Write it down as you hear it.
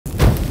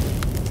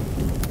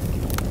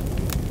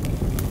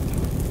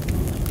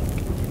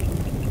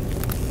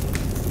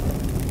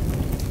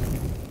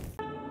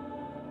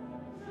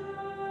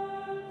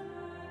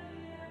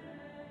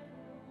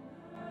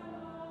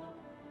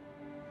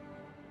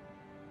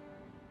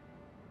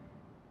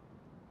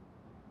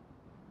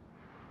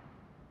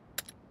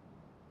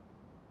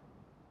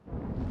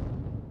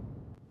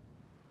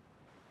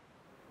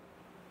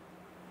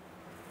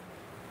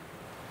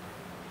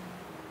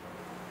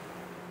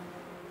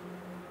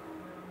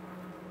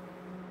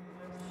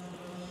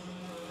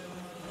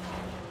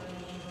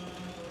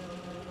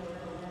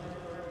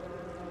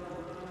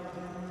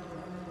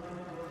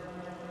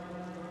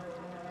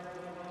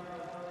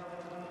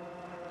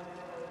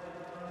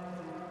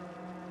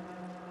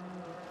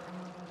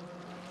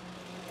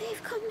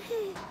They've come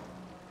here.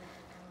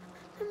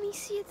 Let me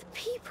see the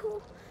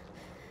people.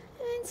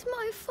 It's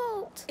my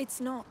fault. It's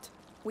not.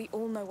 We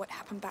all know what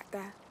happened back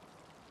there.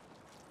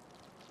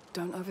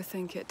 Don't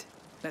overthink it.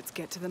 Let's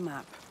get to the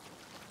map.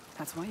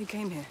 That's why you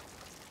came here.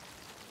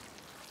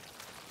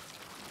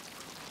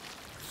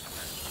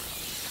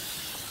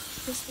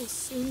 This will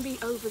soon be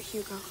over,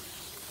 Hugo.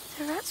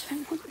 The rats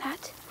won't want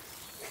that.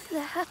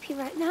 They're happy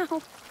right now.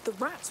 The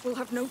rats will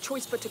have no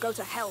choice but to go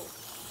to hell.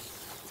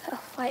 They'll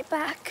fight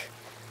back.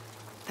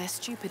 They're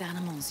stupid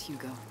animals,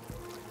 Hugo.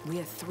 We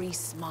are 3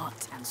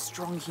 smart and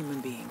strong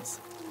human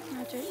beings.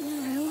 I don't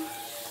know.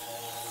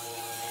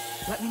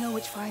 Let me know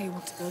which fire you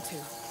want to go to.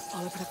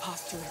 I'll open a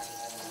path to it.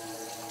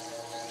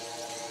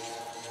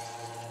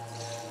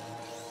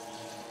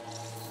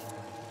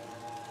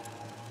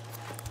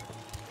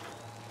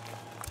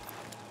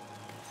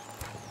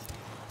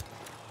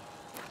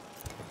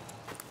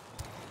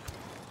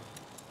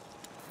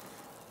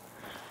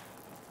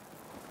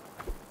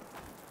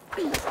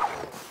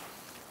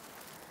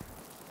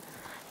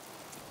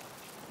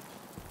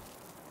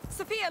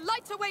 Sophia,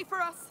 light a way for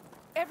us!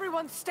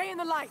 Everyone stay in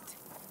the light!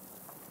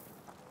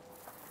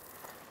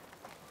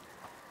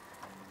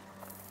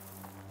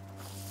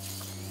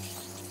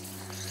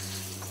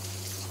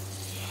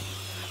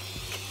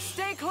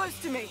 Stay close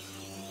to me!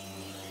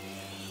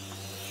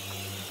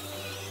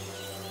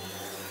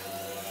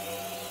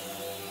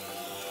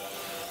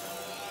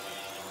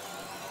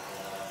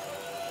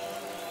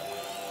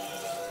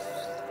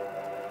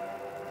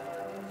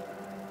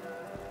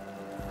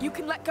 You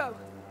can let go.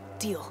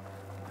 Deal.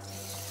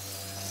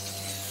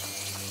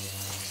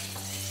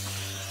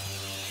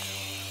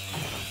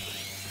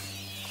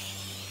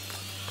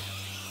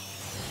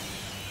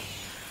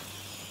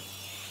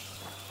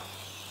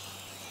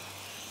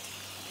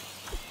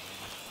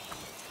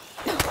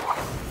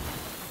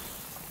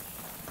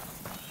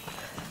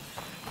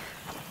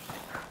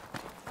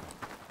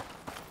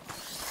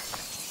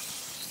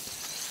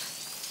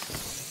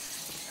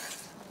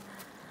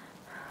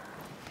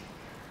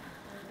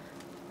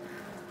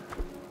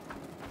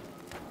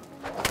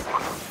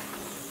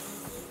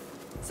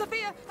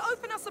 Sophia,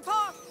 open us a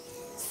path!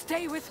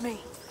 Stay with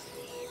me.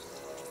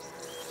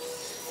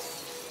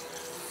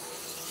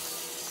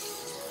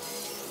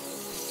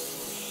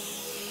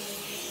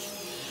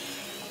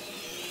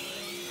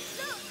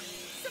 Look!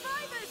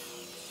 Survivors!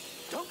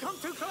 Don't come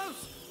too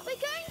close! We're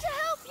going to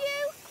help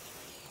you!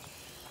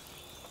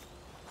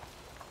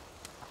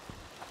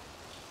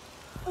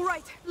 All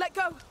right, let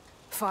go.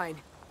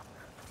 Fine.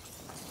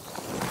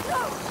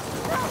 No!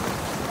 No!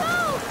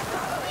 No!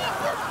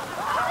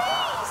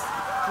 Please!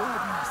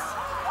 Goodness.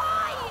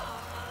 Why?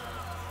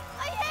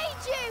 I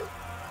hate you!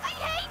 I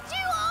hate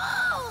you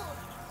all!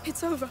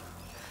 It's over.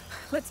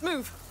 Let's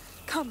move.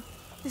 Come.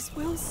 This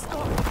will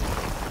stop.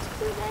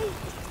 Too late.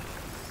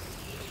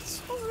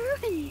 It's all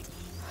ruined.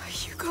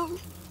 Hugo.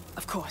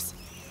 Of course.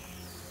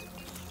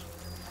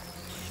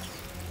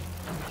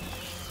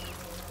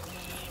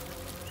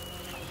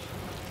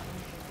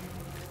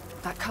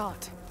 That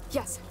cart.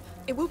 Yes,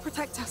 it will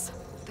protect us.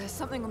 There's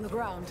something on the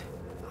ground.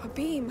 A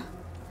beam.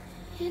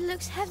 It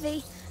looks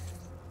heavy.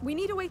 We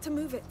need a way to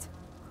move it.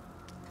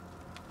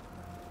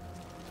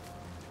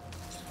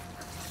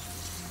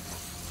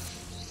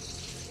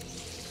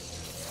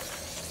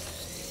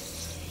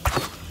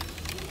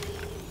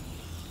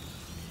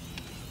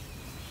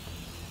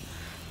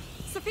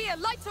 Sophia,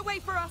 light a way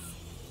for us!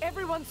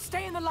 Everyone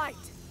stay in the light!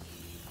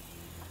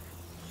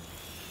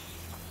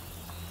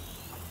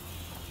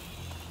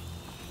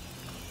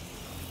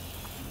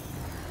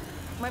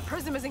 My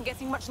prism isn't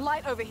getting much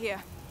light over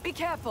here. Be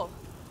careful.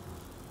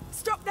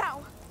 Stop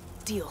now!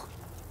 Deal.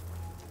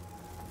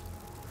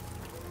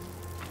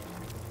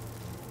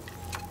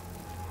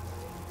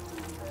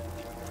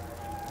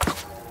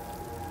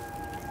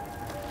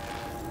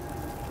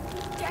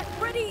 Get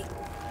ready!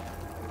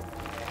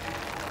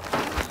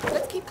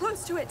 Let's keep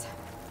close to it.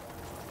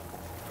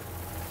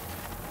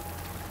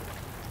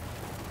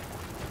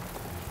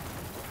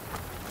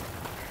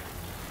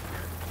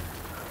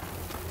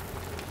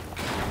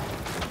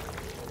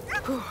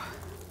 Whew.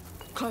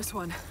 Close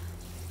one.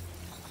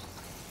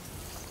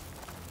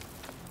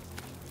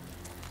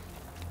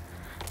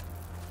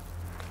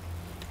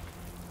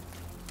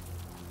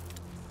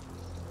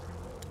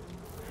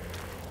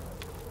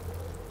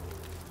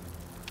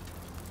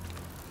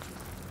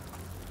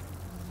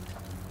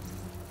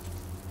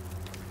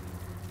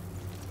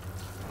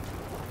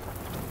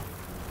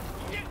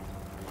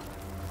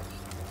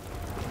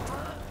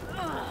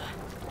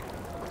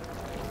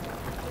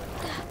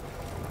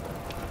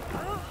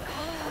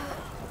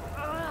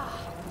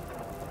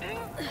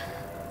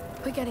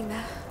 We're getting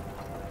there.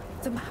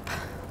 The map.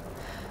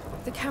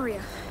 The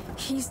carrier.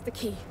 He's the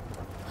key.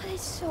 But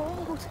it's so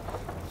old.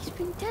 He's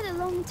been dead a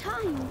long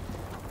time.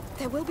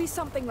 There will be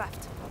something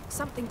left.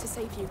 Something to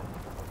save you.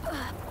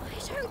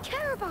 They don't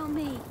care about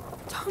me.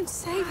 Don't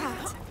say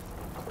that.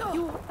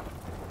 You're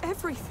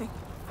everything.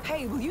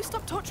 Hey, will you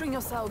stop torturing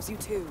yourselves, you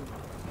two?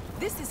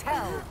 This is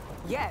hell,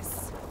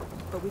 yes.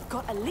 But we've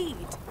got a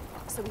lead.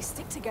 So we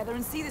stick together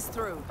and see this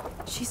through.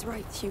 She's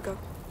right, Hugo.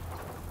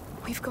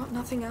 We've got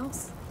nothing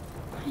else.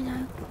 I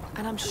know.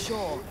 And I'm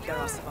sure there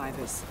are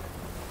survivors.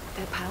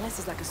 Their palace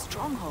is like a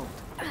stronghold.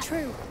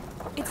 True.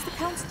 It's the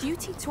Count's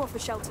duty to offer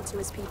shelter to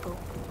his people.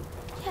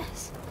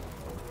 Yes.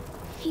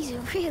 He's a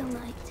real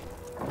knight.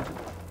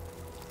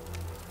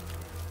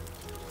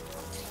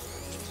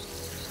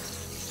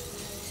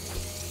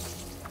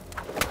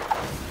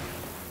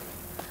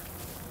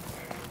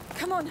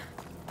 Come on.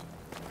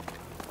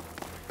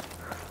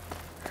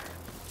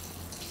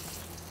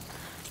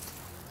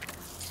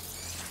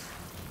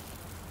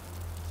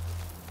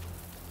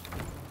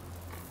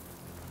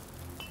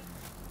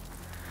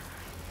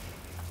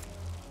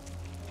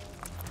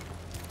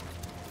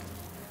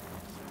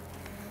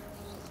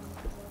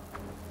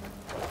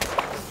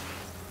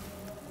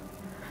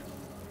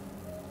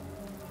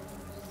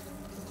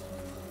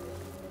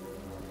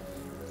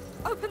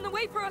 Open the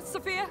way for us,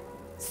 Sophia!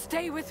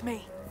 Stay with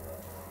me.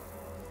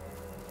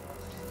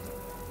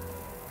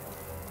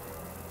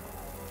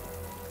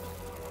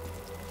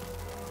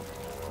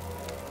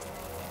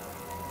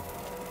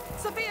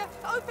 Sophia,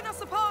 open us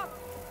a path!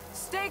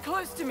 Stay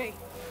close to me.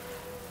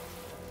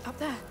 Up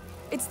there.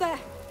 It's there.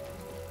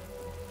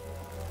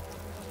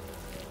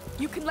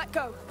 You can let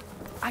go.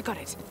 I got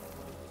it.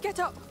 Get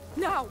up,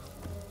 now!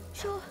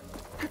 Sure.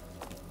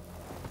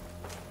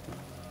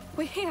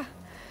 We're here.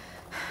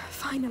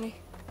 Finally.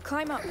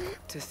 Climb up.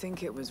 To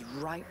think it was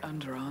right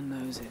under our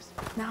noses.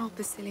 Now,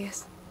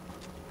 Basilius.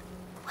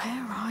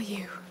 Where are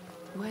you?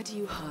 Where do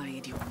you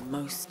hide your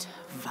most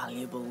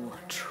valuable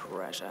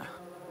treasure?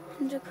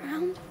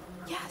 Underground?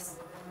 Yes.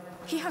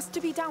 He has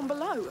to be down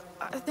below.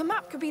 The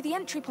map could be the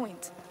entry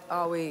point.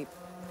 Are we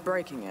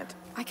breaking it?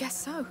 I guess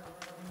so.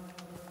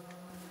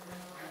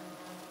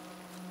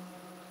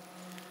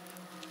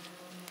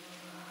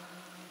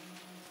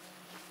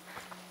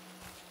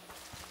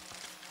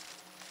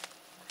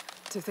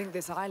 To think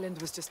this island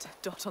was just a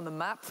dot on the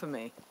map for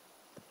me.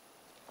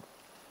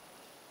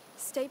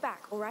 Stay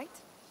back, all right?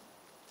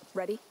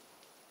 Ready?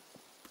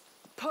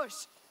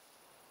 Push!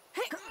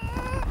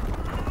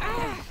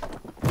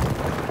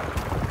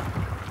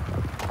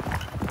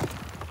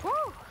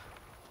 Woo!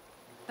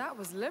 That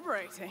was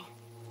liberating.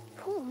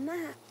 Poor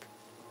map.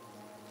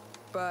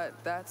 But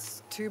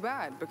that's too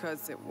bad,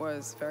 because it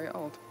was very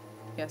old.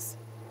 Yes.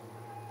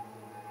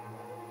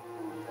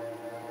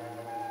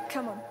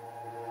 Come on.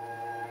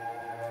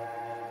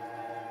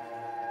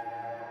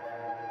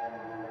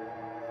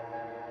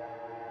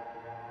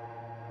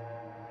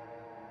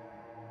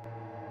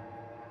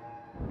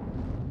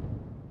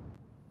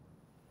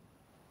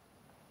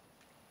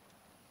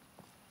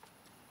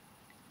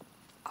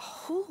 A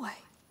hallway.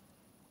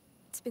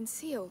 It's been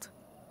sealed.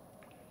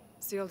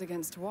 Sealed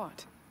against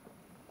what?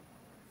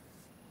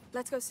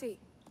 Let's go see.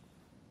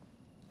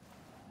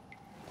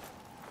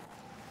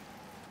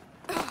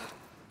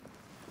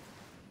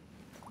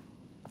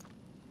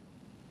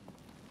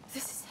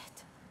 This is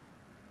it.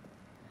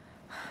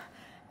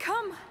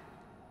 Come!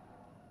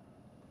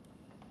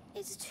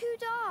 It's too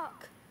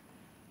dark.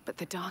 But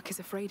the dark is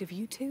afraid of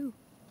you too.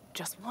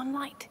 Just one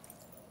light,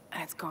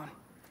 and it's gone.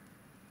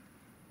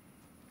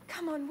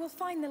 Come on, we'll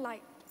find the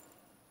light.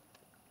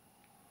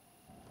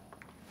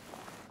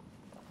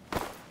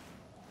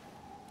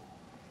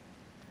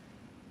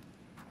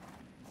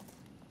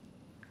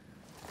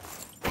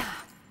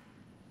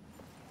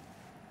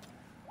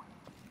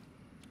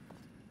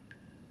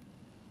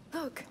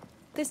 Look,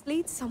 this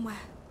leads somewhere.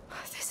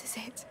 This is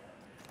it.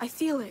 I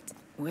feel it.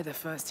 We're the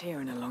first here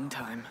in a long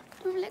time.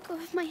 Don't let go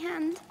of my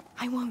hand.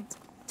 I won't.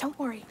 Don't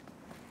worry.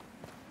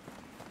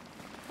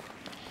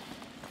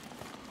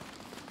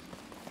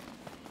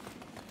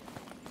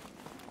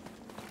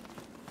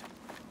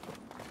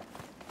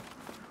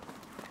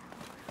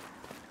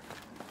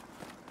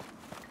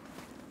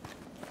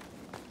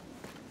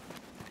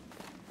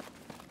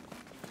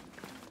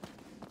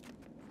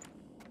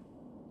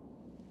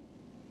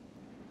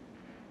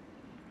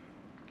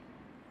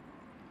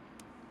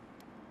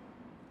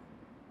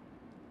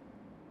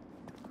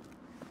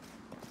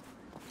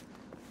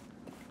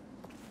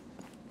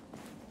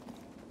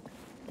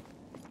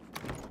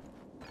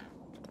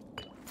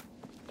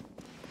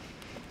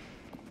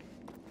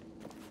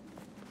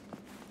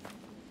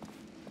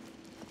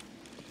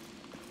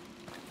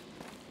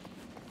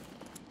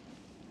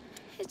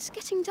 It's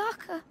getting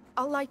darker.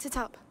 I'll light it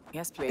up.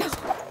 Yes, please.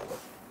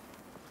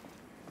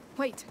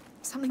 Wait,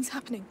 something's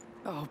happening.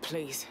 Oh,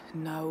 please,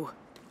 no.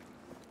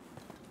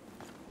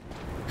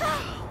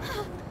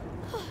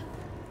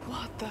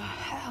 What the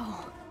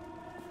hell?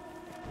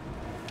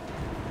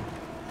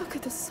 Look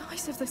at the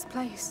size of this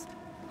place.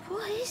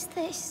 What is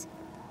this?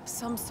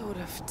 Some sort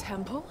of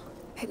temple?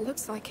 It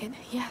looks like it,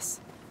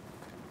 yes.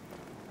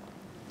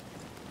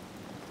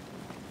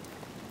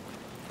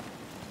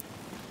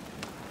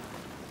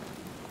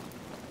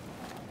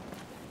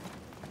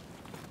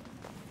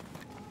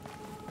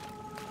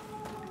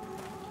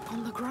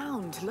 On the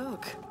ground,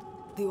 look.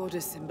 The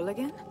Order's symbol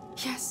again?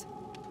 Yes,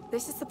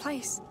 this is the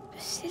place.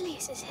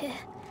 Basilius is here.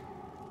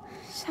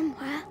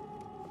 Somewhere.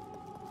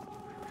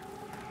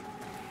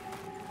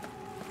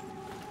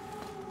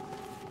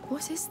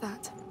 What is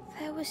that?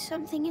 there was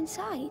something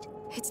inside.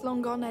 It's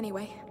long gone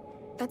anyway.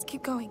 Let's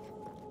keep going.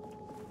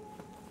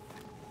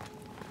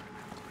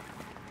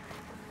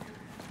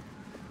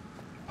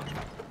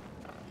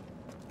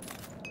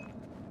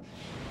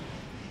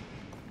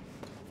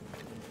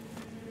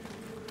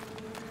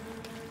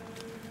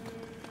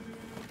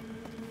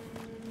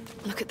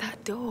 Look at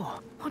that door.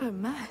 What a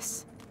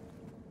mess.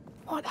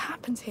 What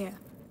happened here?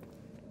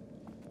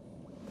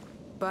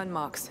 Burn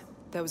marks.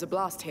 There was a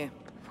blast here.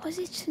 Was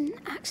it an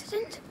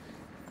accident?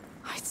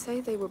 I'd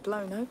say they were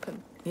blown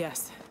open.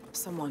 Yes,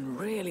 someone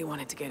really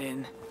wanted to get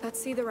in.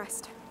 Let's see the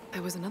rest.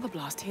 There was another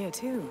blast here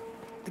too.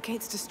 The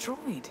gate's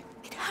destroyed.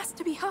 It has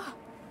to be her.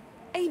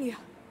 Aelia.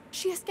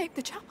 She escaped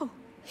the chapel.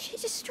 She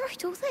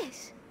destroyed all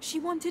this. She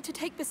wanted to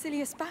take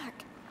Basilius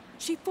back.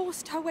 She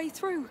forced her way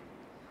through.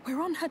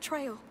 We're on her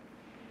trail.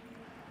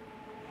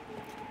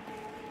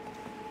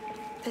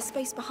 There's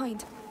space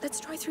behind. Let's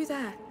try through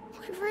there.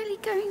 We're really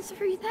going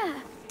through there.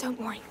 Don't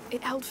worry.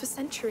 It held for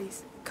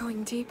centuries.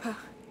 Going deeper.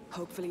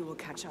 Hopefully we'll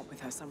catch up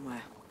with her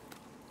somewhere.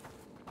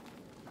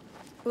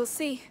 We'll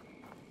see.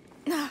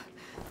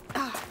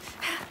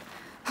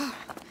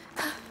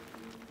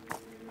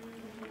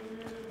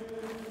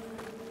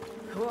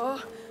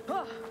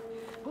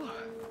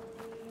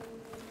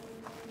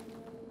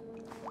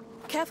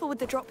 Careful with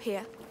the drop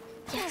here.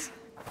 Yes.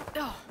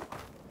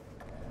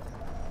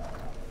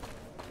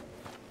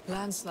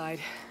 Landslide.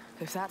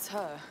 If that's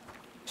her,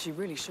 she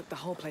really shook the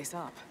whole place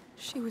up.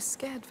 She was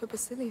scared for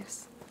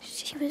Basilius.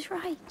 She was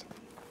right.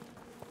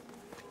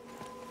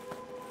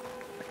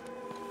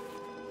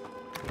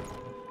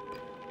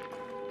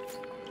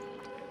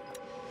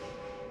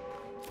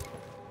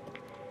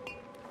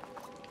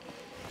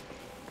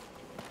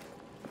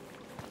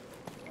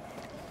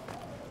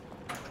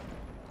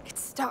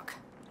 It's stuck.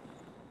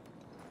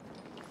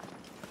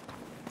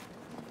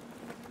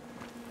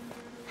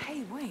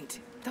 Hey, wait.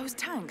 Those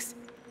tanks.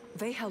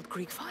 They held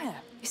Greek fire.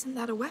 Isn't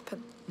that a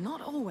weapon? Not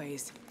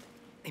always.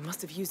 They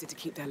must have used it to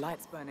keep their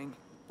lights burning.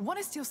 One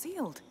is still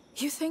sealed.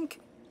 You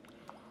think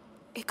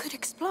it could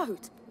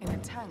explode? In a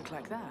tank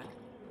like that?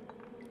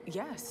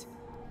 Yes.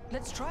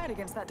 Let's try it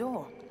against that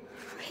door.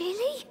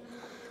 Really?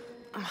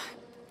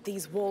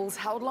 These walls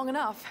held long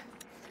enough.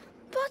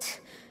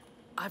 But...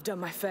 I've done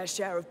my fair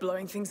share of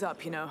blowing things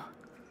up, you know.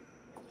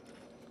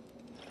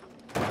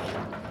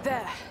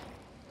 There.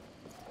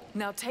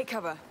 Now take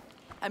cover.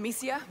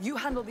 Amicia, you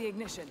handle the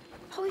ignition.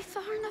 are we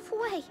far enough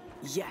away?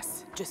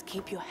 Yes, just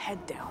keep your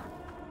head down.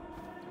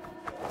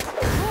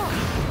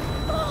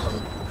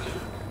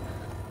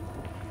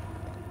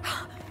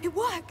 It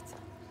worked!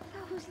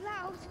 That was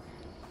loud.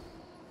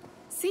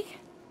 See?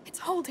 It's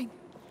holding.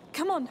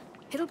 Come on,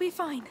 it'll be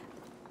fine.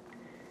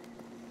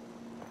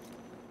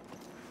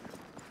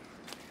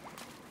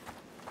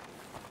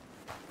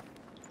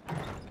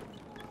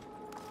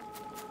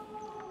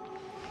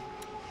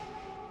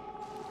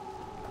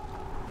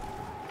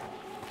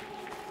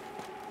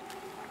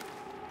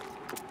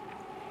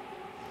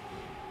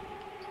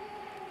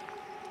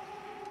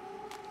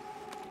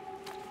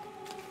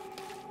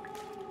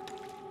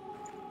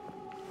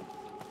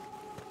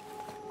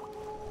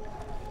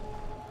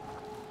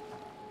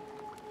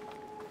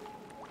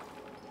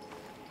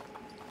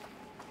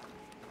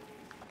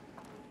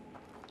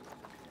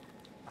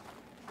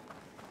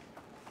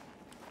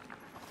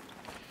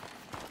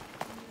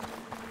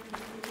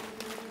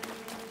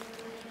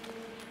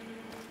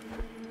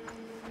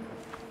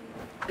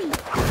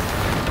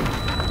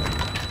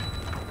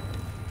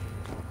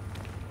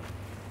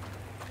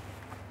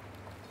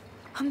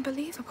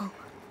 Unbelievable.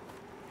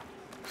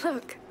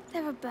 Look.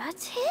 There are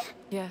birds here?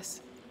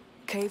 Yes.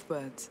 Cave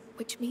birds.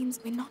 Which means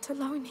we're not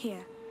alone here.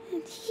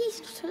 And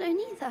he's not alone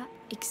either.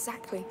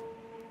 Exactly.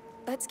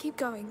 Let's keep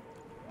going.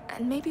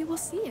 And maybe we'll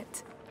see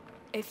it.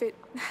 If it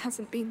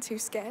hasn't been too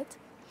scared.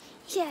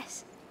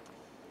 Yes.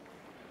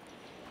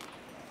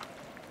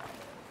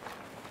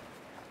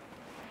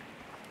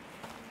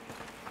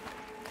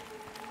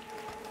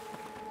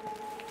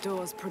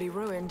 Door's pretty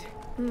ruined.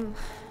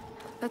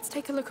 Let's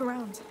take a look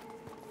around.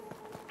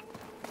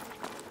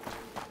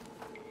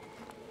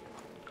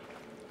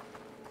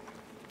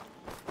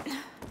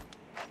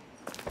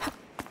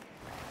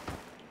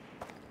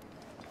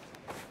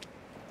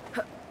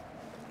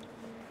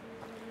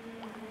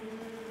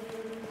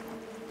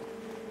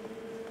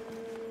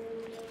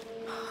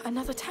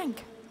 Another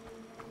tank.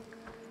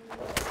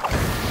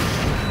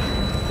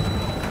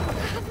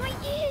 My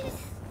ears!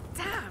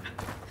 Damn!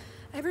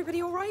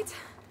 Everybody all right?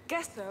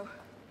 Guess so.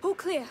 All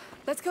clear.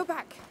 Let's go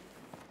back.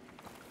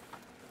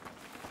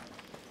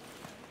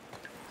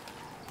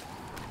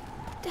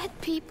 Dead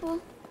people.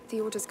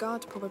 The Order's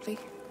guard, probably.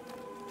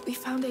 We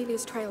found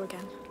Aelia's trail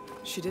again.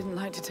 She didn't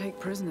like to take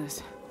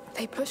prisoners.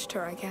 They pushed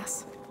her, I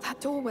guess. That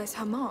door wears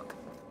her mark.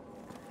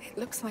 It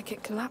looks like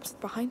it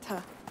collapsed behind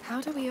her. How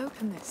do we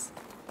open this?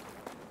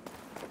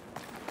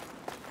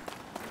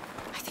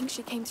 I think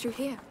she came through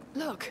here.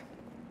 Look!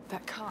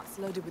 That cart's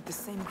loaded with the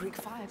same Greek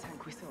fire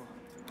tank we saw.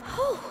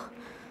 Oh!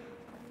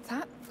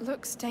 That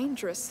looks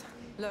dangerous.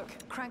 Look,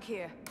 crank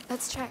here.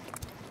 Let's check.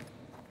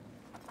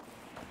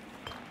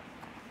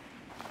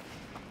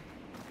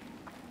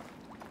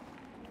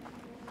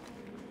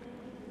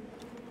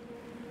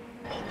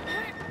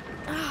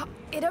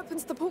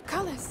 opens the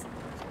portcullis.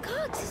 The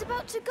guards is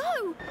about to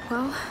go.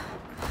 Well,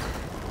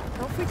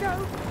 off we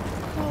go.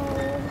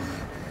 Oh.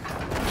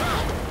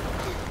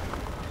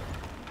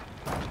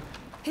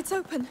 It's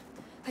open,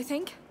 I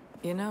think.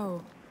 You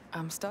know,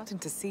 I'm starting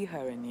to see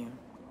her in you.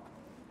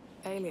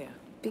 Aelia.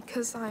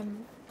 Because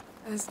I'm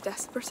as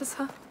desperate as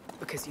her?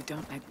 Because you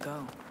don't let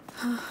go.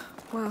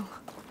 Well...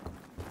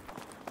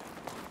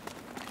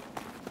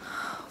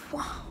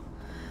 Wow.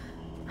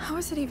 How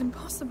is it even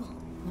possible?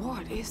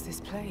 What is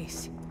this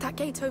place? That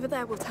gate over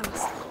there will tell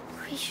us.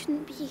 We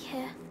shouldn't be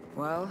here.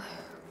 Well,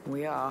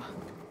 we are.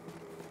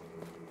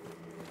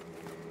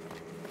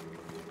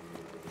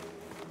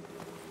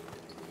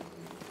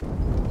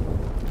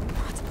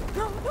 What?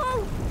 No,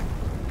 no!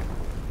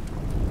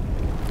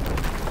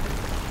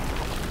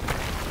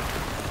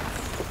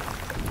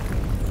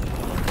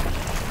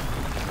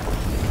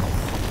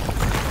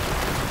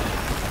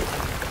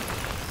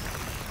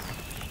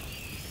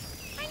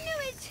 I knew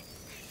it!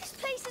 This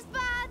place is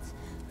bad!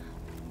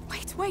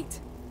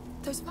 Wait!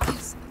 Those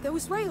vines,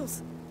 those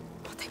rails.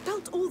 But they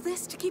built all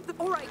this to keep them...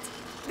 All right,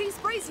 these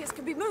braziers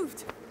can be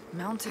moved.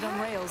 Mounted on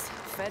rails,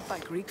 fed by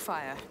Greek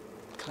fire.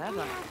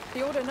 Clever.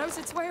 The Order knows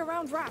its way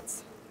around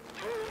rats.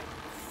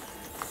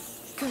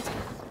 Good.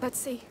 Let's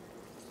see.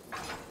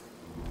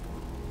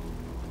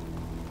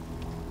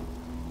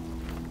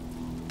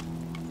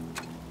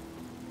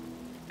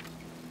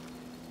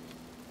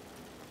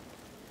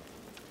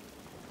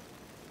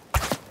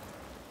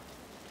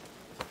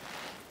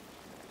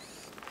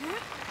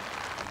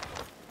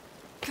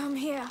 Come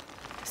here.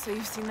 So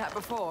you've seen that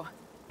before?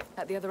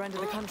 At the other end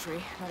of the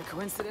country? Not a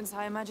coincidence,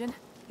 I imagine?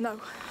 No,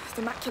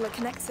 the macula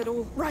connects it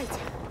all. Right,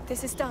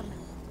 this is done.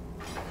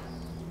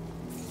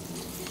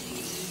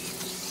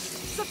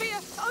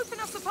 Sophia, open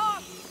us a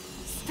path!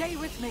 Stay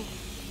with me.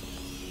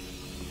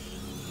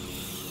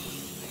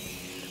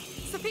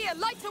 Sophia,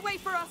 light a way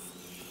for us!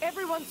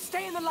 Everyone,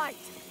 stay in the light.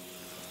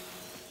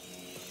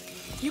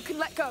 You can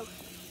let go.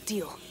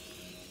 Deal.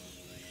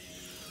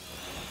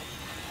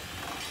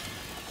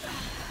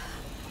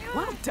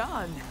 Well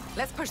done.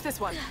 Let's push this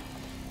one.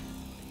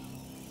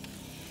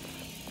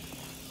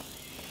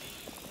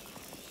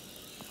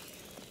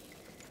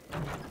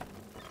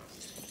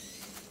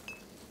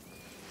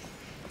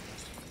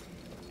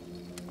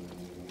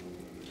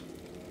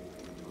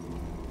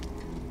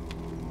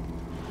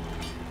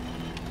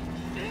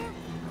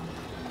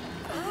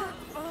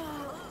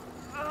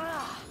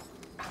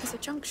 There's a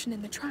junction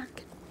in the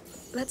track.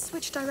 Let's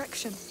switch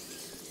direction.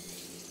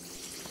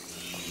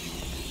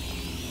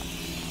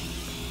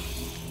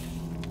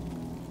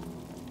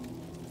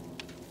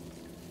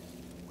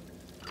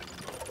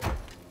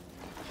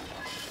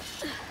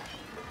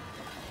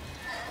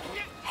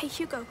 Hey,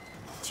 Hugo.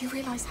 Do you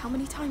realize how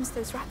many times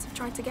those rats have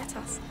tried to get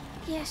us?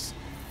 Yes,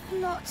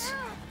 lots.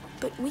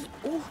 But we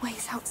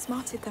always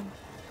outsmarted them.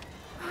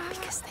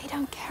 Because they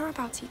don't care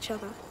about each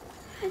other.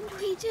 And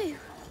we do.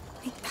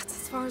 That's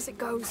as far as it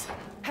goes.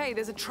 Hey,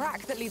 there's a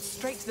track that leads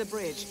straight to the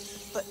bridge,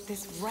 but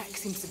this wreck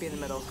seems to be in the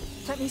middle.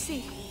 Let me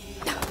see.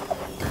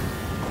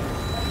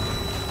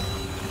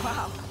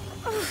 Wow.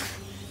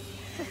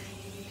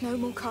 No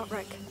more cart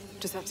wreck.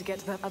 Just have to get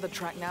to that other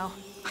track now.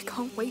 I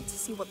can't wait to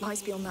see what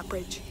lies beyond that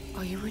bridge.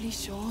 Are you really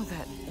sure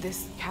that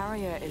this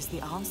carrier is the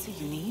answer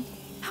you need?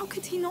 How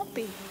could he not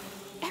be?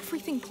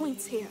 Everything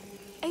points here.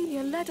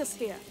 Aelia led us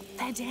here.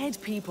 They're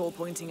dead people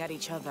pointing at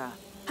each other.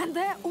 And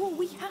they're all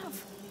we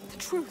have. The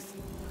truth.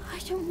 I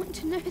don't want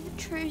to know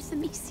the truth,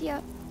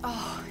 Amicia.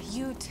 Oh,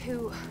 you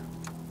too.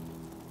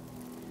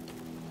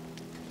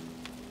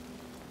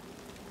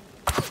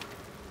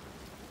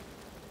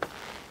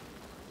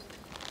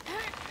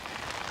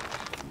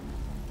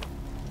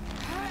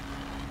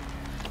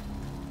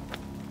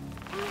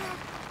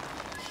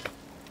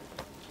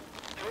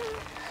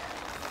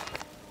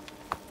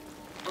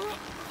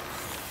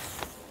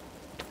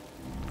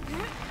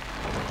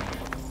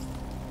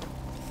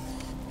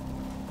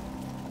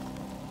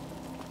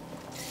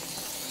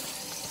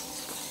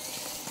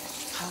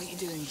 How are you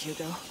doing,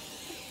 Hugo? I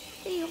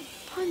feel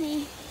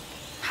funny.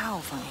 How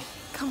funny?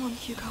 Come on,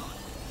 Hugo.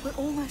 We're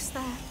almost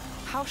there.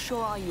 How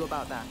sure are you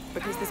about that?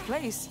 Because this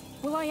place...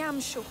 Well, I am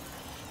sure.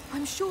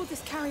 I'm sure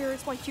this carrier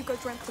is why Hugo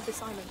dreamt of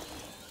this island.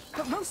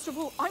 But most of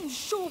all, I'm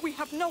sure we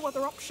have no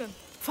other option.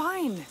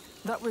 Fine.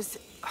 That was...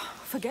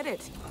 Forget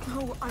it.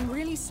 No, I'm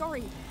really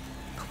sorry.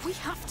 But we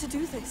have to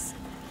do this.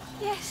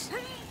 Yes.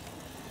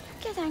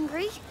 Get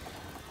angry.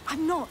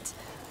 I'm not.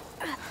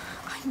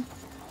 I'm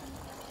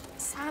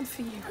sad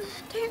for you.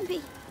 Don't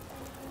be.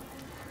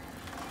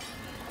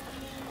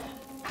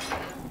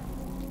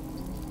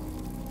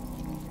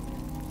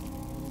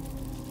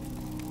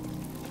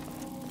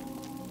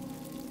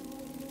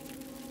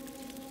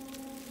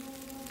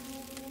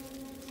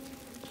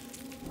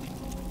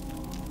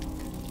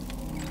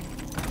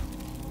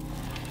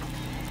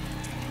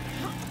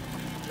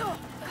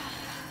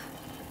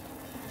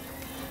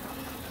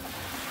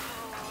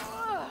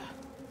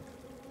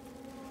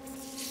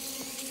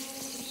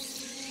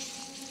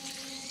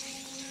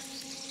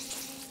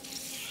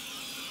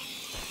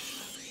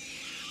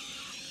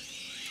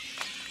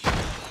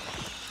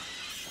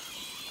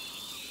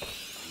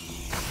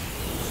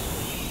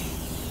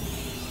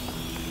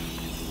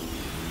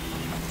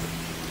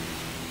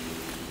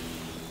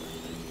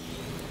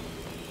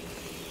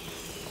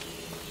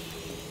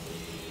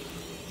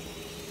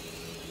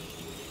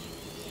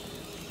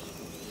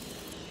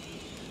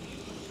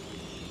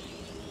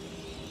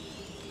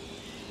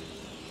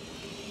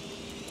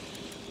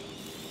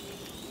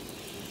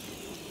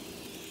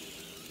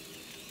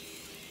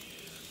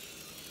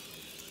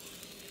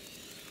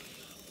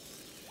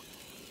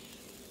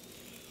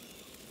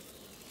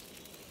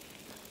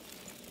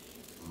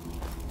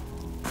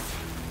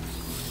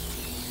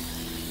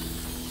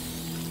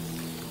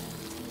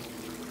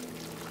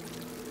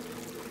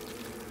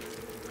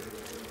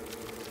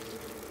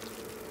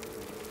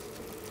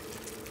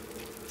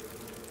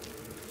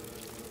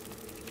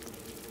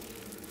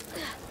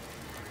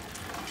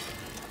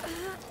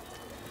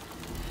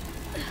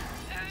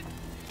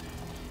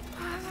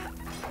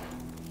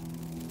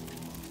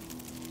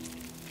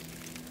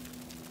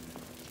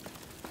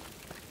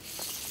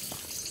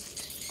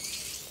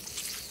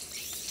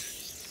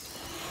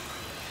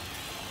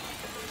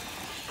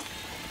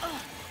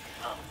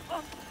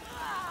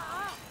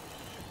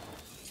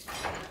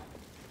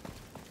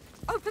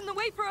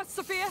 us,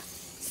 Sophia!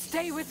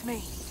 Stay with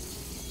me.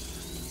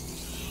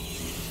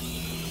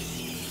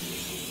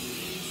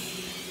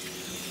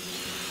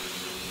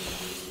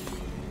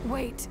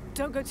 Wait,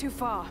 don't go too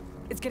far.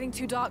 It's getting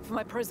too dark for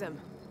my prism.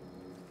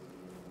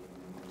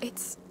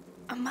 It's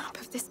a map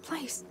of this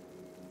place.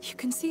 You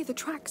can see the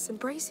tracks and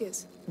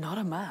braziers. Not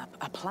a map,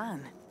 a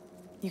plan.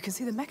 You can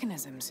see the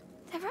mechanisms.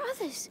 There are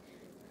others.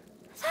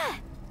 There!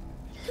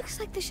 It looks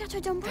like the Chateau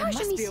There d'Ombrage,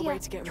 must be a Amicia. way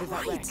to get rid of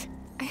that wreck.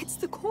 It's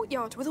the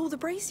courtyard with all the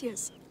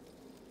braziers.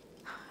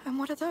 And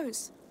what are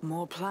those?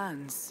 More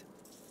plans.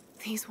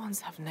 These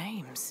ones have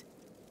names.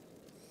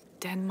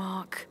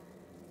 Denmark,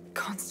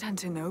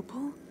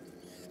 Constantinople?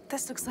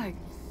 This looks like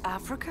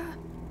Africa?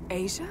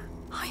 Asia?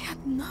 I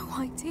had no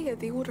idea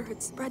the Order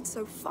had spread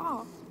so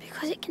far.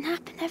 Because it can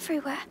happen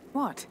everywhere.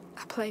 What?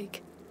 A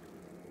plague.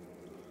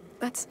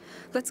 Let's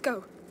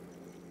go.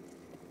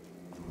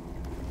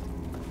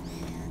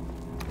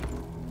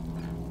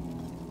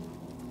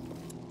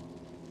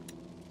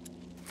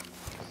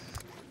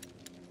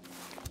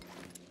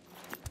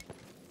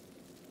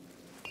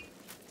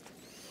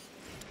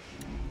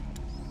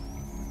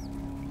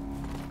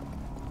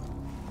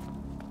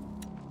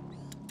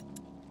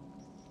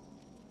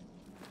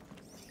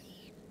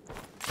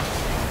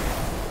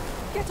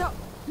 Get up!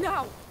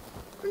 Now!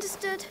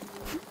 Understood.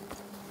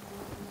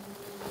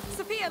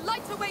 Sophia,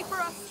 light a way for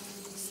us!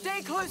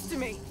 Stay close to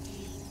me.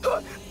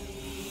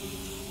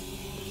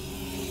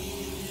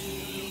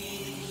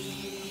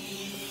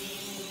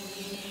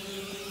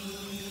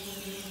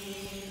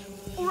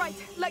 All right,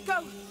 let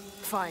go!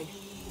 Fine.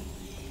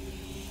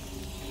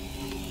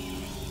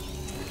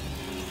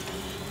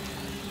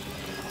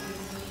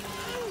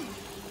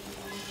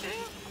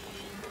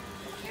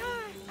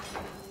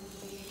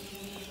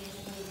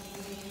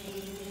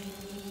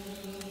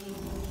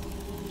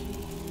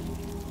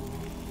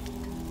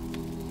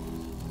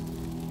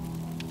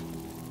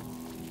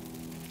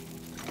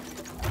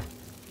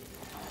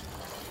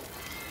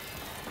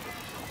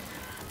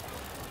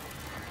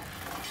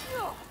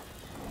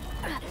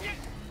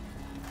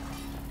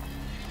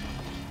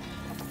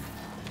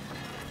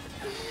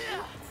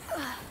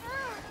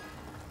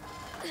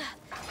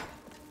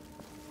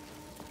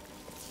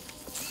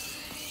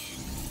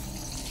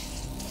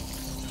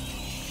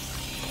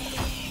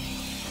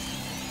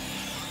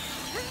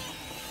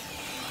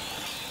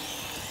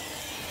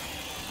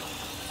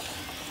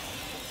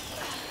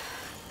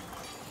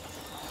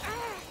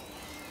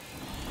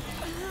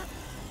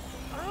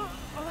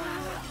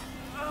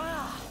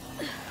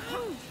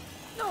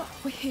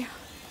 We're here.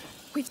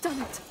 We've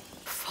done it.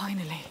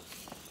 Finally.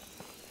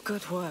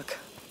 Good work.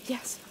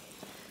 Yes.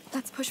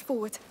 Let's push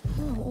forward.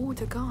 More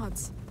Order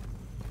guards.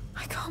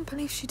 I can't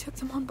believe she took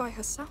them on by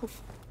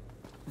herself.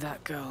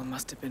 That girl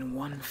must have been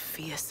one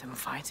fearsome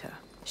fighter.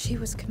 She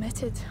was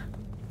committed.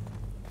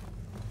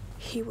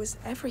 He was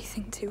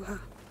everything to her.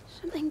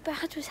 Something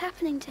bad was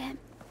happening to him.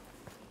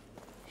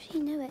 She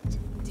knew it.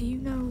 Do you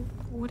know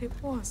what it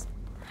was?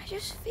 I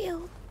just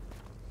feel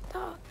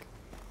dark.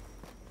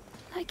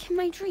 Like in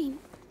my dream.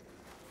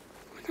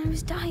 When I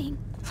was dying.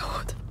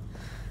 Lord,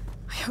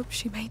 I hope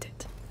she made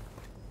it.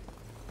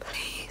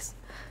 Please,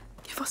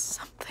 give us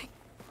something.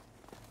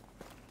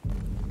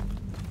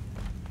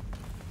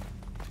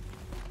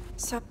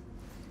 So...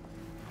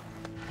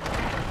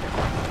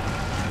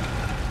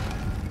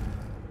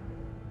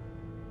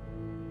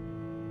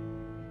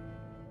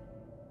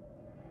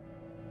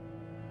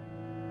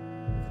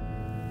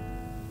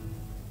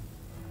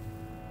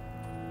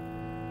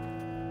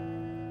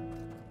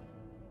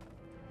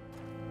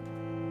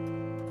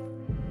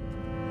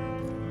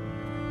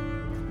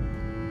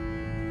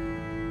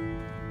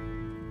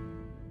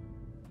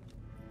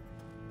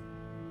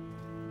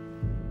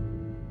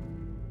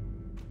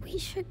 We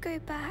should go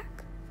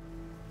back.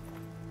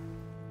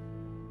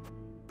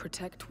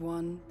 Protect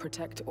one,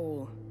 protect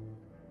all.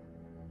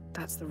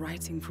 That's the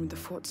writing from the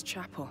fort's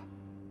chapel.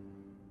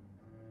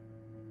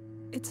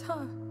 It's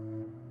her.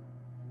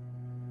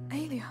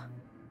 Aelia.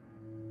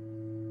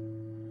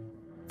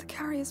 The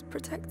carrier's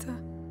protector.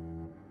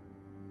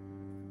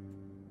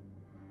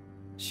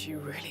 She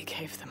really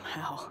gave them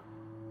hell.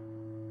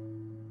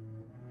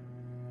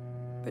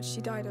 But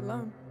she died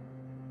alone.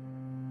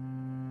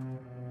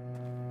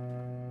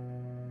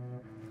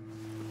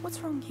 What's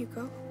wrong,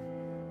 Hugo?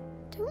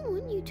 Don't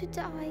want you to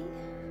die.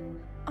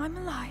 I'm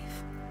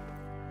alive.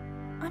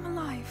 I'm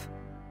alive.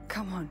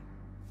 Come on.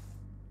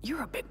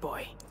 You're a big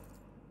boy.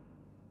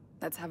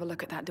 Let's have a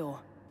look at that door.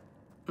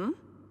 Hmm?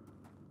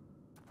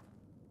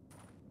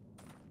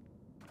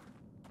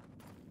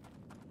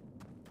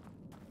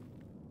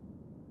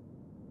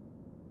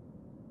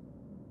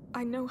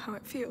 I know how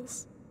it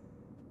feels.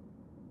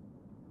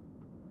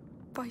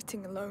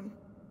 Fighting alone.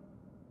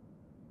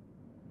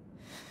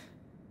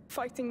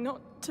 Fighting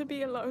not to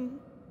be alone.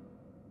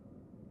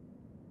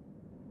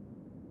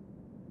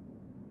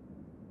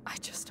 I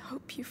just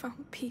hope you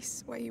found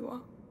peace where you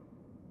are.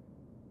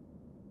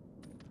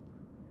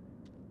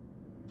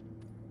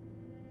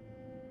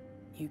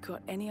 You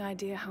got any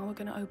idea how we're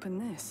gonna open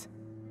this?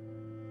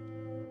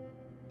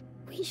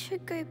 We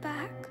should go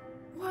back.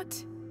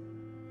 What?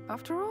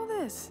 After all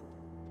this?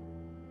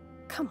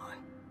 Come on.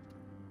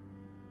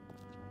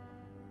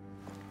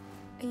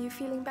 Are you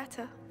feeling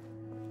better?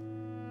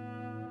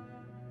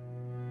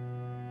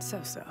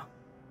 So-so.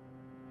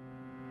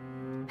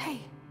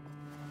 Hey,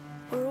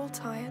 we're all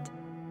tired,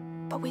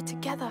 but we're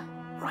together,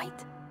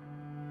 right?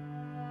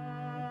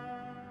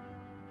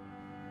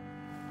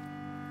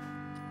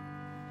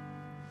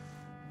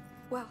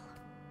 Well,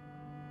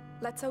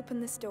 let's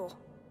open this door.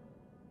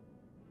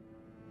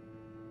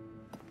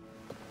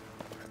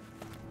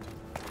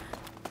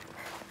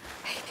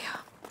 Hey there.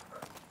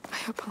 I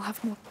hope I'll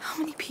have more. How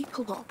many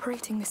people are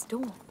operating this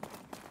door?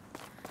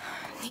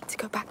 I need to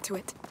go back to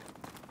it.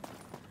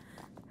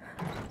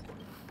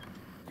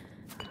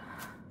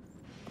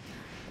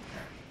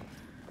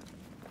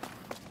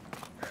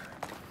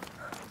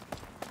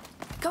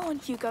 Go on,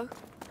 Hugo.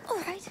 All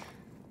right.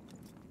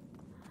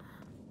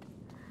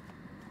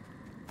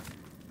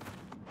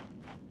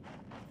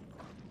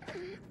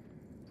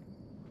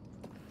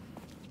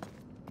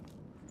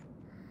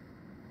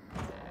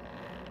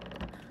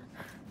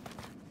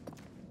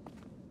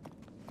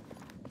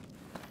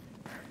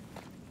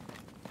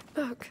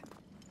 Look.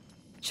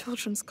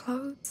 Children's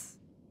clothes,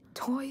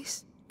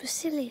 toys.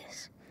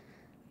 Basilius.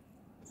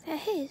 They're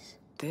his.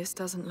 This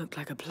doesn't look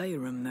like a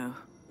playroom, though.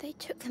 They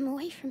took them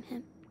away from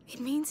him. It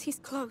means he's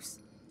close.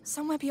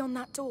 Somewhere beyond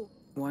that door.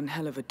 One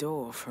hell of a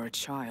door for a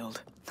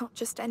child. Not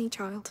just any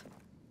child.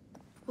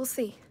 We'll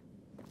see.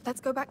 Let's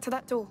go back to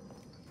that door.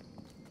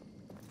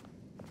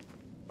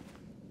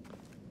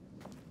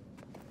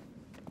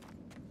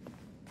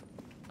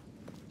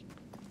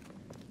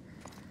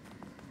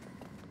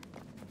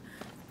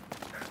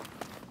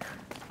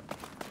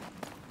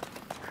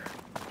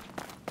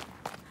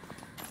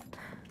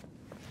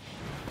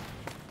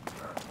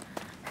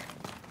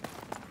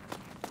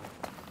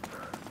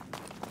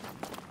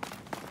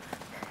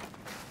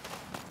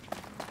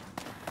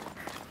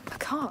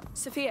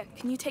 Sophia,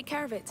 can you take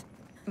care of it?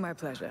 My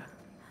pleasure.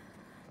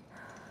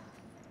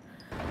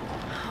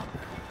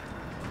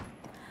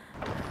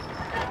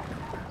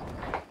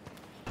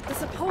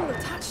 There's a pole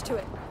attached to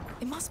it.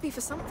 It must be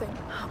for something.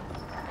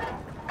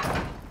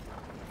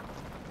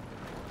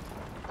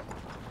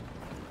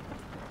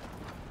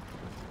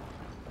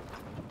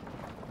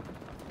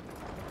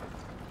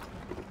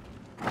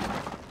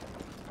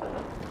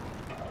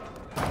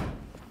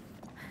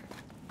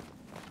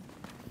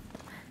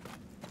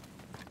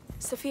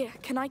 Sophia,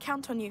 can I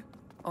count on you?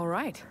 All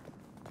right.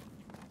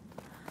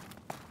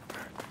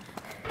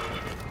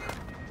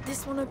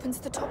 This one opens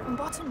the top and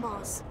bottom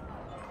bars.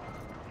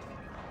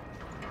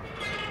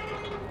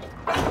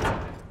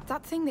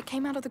 That thing that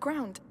came out of the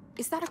ground,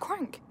 is that a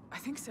crank? I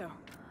think so.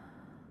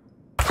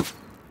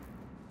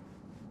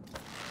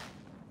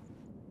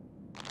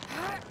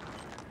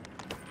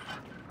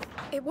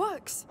 It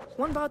works.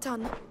 One bar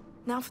done.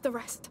 Now for the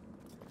rest.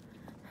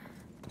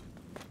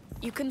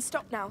 You can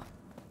stop now.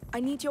 I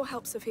need your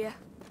help, Sophia.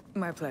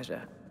 My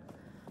pleasure.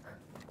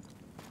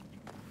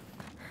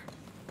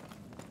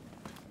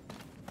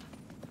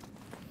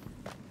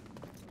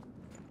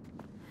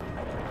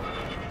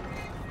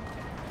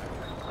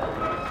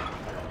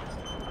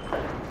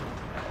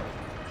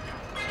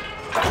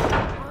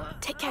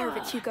 Take care of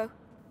it, Hugo.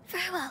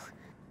 Very well.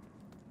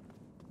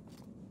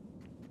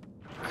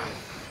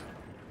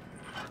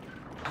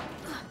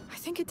 I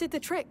think it did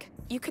the trick.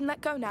 You can let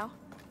go now.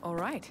 All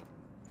right.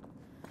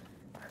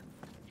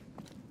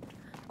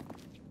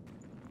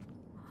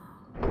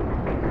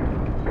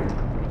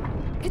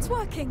 It's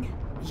working.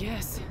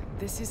 Yes,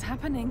 this is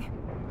happening.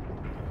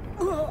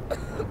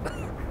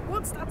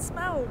 What's that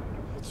smell?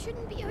 It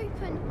shouldn't be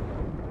open.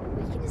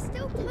 We can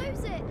still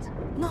close it.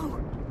 No,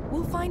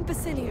 we'll find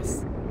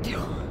Basilius.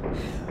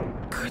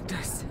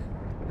 Goodness.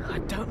 I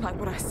don't like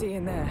what I see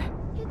in there.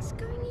 It's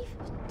going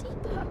even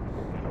deeper.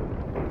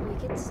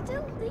 We can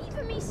still leave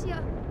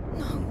Amicia.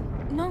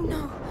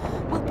 No.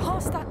 We'll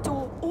pass that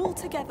door all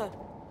together.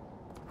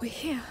 We're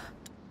here.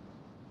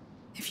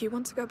 If you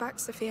want to go back,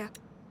 Sophia,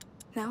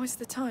 now is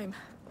the time.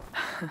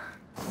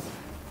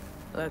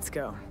 Let's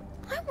go.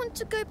 I want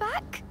to go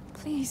back.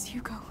 Please,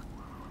 Hugo.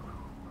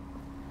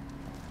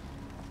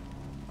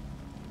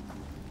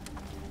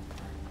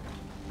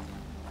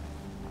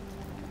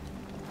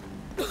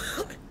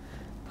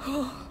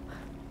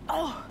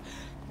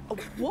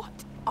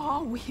 What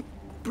are we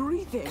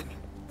breathing?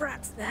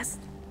 Rat's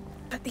nest.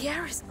 But the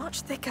air is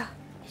much thicker.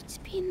 It's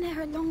been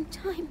there a long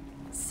time.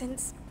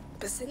 Since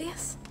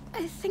Basilius?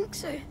 I think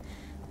so.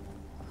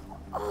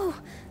 Oh,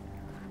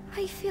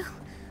 I feel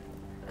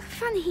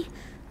funny.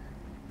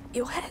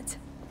 Your head.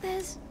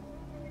 There's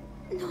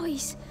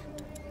noise.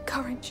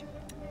 Courage.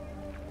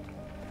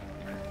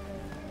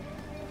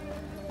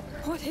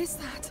 What is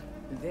that?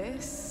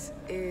 This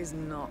is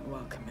not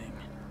welcoming.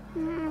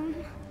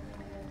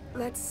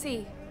 Let's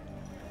see.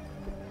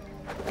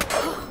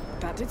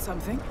 That did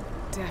something.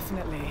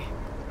 Definitely.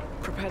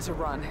 Prepare to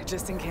run,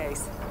 just in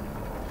case.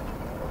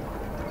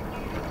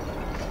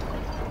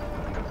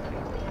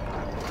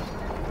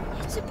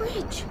 It's a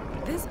bridge.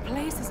 This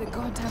place is a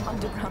goddamn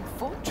underground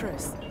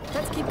fortress.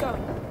 Let's keep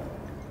going.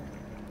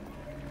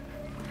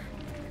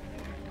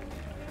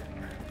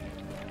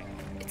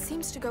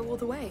 seems to go all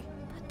the way.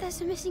 But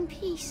there's a missing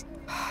piece.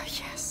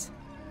 Yes.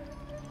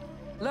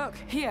 Look,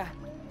 here.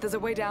 There's a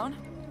way down.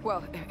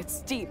 Well, it's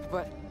steep,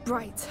 but...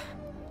 Right.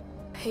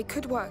 It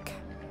could work.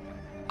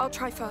 I'll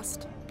try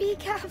first. Be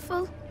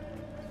careful.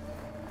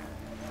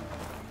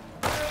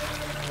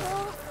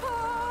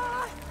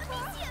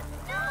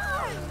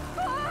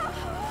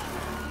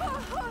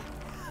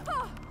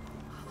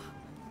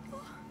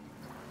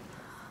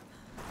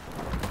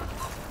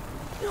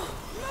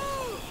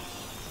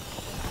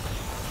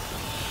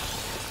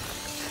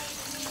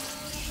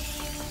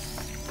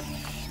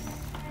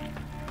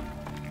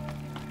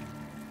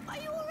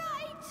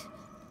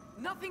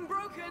 Nothing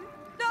broken?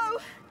 No!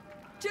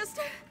 Just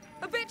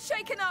a bit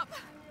shaken up.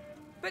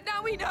 But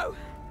now we know.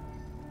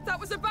 That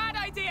was a bad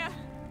idea.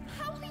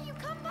 How will you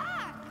come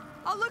back?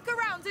 I'll look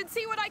around and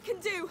see what I can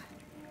do.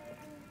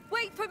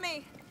 Wait for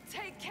me.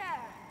 Take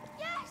care.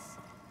 Yes!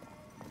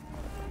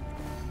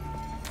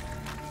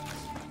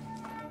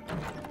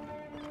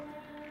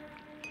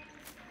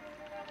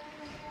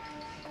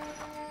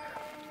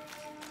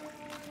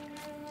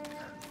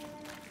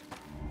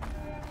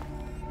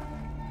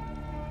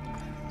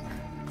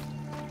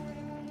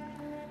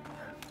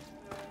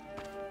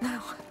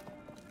 Now,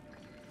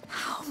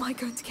 how am I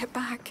going to get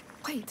back?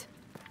 Wait,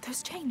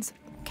 those chains,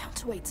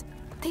 counterweights,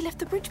 they left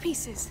the bridge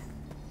pieces.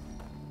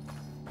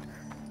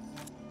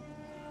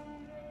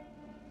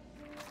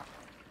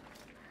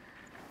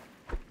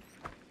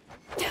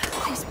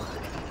 Please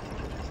work.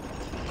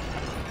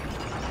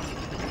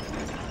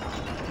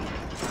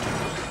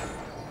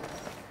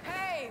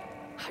 Hey!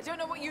 I don't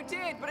know what you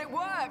did, but it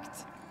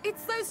worked.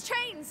 It's those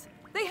chains.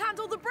 They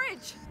handle the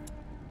bridge.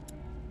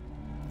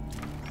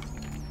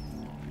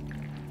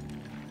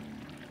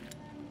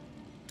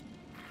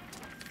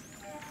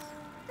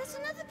 There's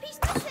another piece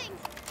missing!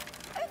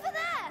 Over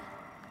there!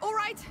 All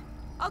right.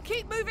 I'll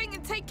keep moving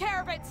and take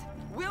care of it.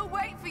 We'll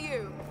wait for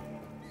you.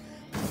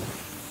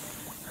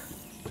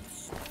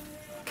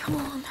 Come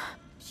on.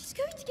 She's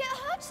going to get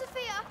hurt,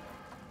 Sophia!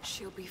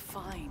 She'll be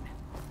fine.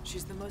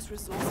 She's the most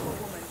resourceful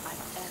woman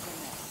I've ever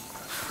met.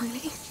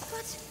 Really?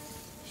 But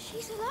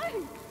she's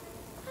alone.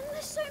 And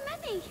there's so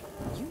many.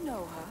 You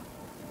know her.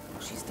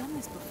 She's done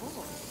this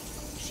before.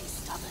 She's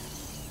stubborn.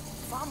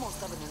 Far more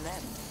stubborn than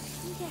them.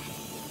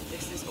 Yes.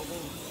 This is all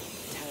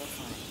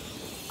terrifying.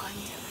 I'm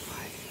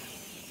terrified.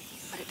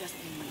 But it doesn't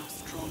mean we're not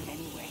strong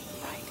anyway,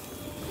 right?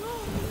 No,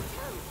 you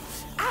don't.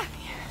 Ah!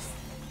 Yes.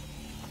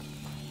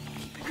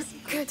 Keep it a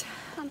secret.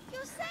 Good.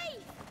 You're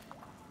safe!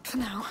 For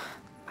now.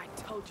 I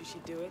told you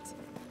she'd do it.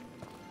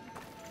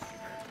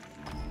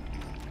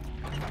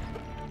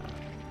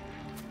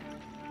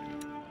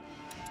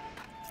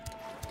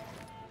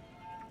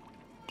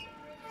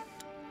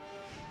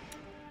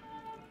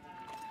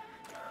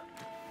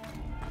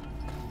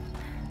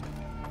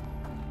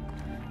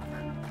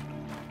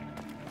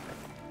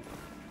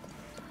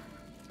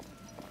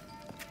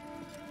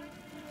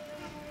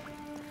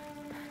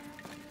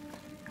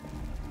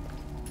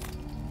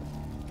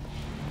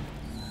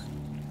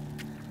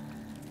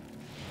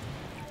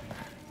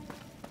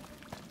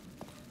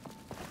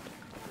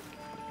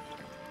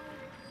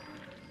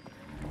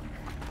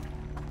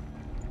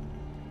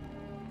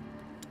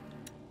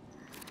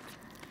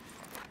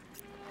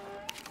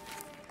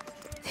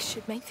 This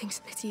should make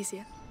things a bit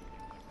easier.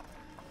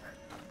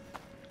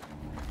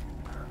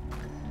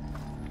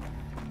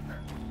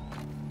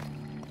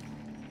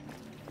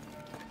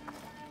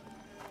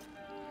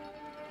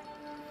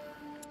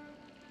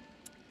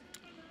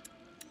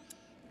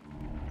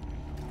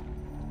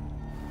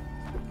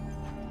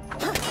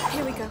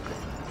 Here we go.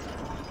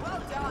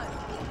 Well done.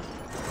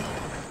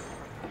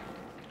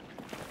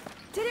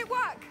 Did it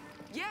work?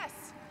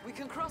 Yes. We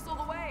can cross all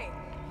the way.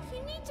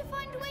 You need to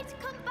find a way to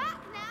come back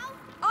now.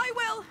 I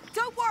will.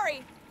 Don't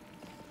worry.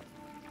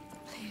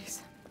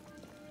 Please,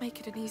 make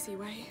it an easy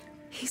way.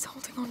 He's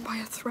holding on by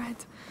a thread.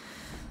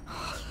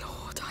 Oh,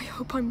 Lord, I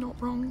hope I'm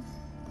not wrong.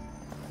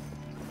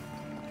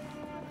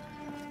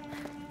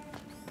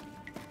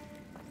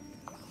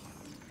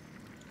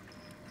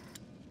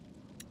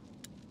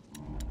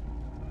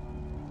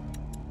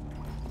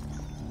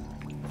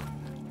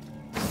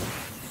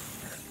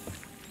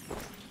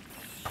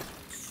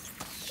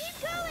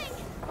 Keep going!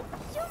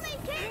 You'll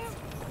make it!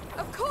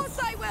 Of course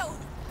I will.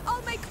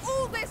 I'll make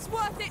all this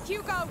worth it,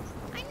 Hugo.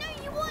 I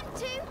know you want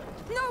to!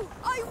 No,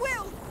 I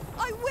will.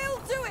 I will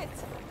do it.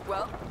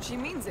 Well, she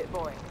means it,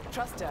 boy.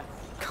 Trust her.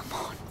 Come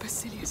on,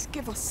 Basilius,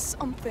 give us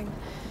something.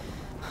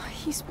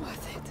 He's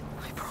worth it,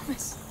 I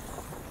promise.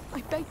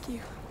 I beg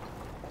you.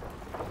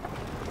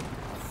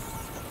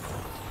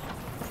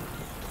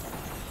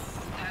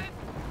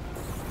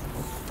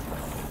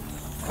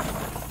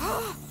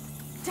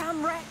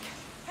 Damn wreck.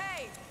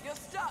 Hey, you're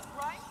stuck,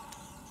 right?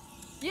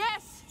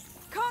 Yes.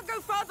 Can't go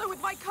further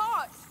with my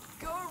cart.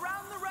 Go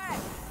around the wreck.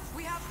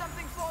 We have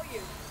something for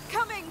you.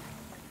 Coming.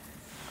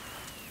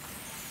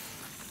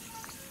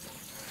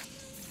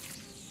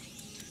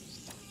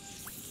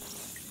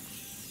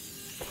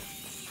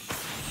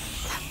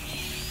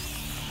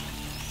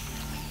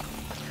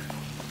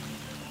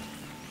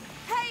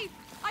 Hey,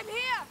 I'm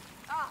here.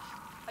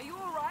 Ah, are you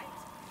all right?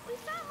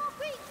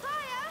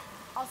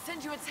 I'll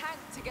send you a tank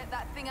to get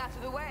that thing out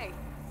of the way.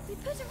 We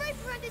put a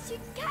rope around it so you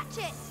can catch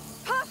it.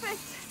 Perfect!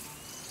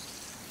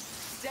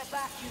 Step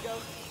back, Hugo.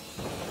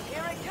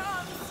 Here it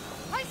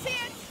comes! I see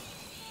it!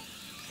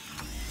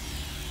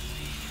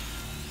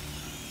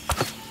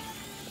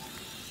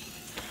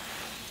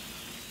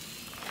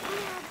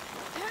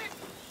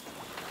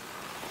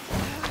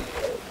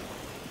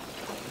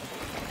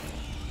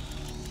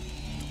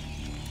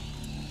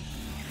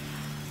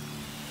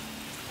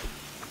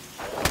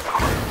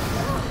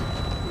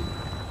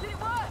 Did it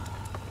work?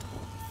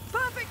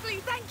 Perfectly,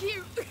 thank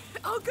you!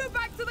 I'll go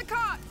back to the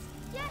carts!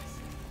 Yes.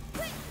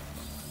 Quick.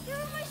 You're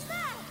almost there.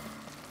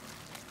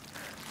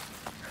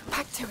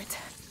 Back to it.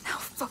 Now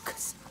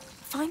focus.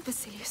 Find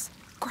Basilius.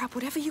 Grab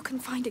whatever you can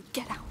find and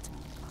get out.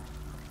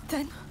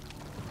 Then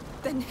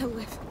he'll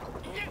live.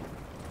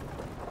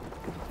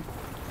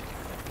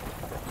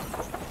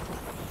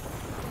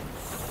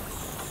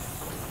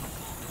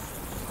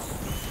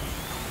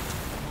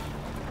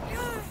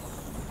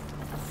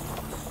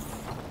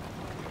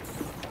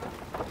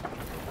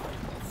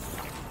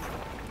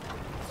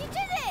 You did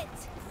it.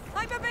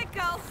 I'm a big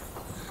girl.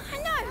 I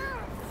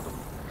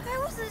know. I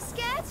wasn't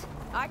scared.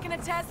 I can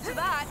attest to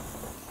that.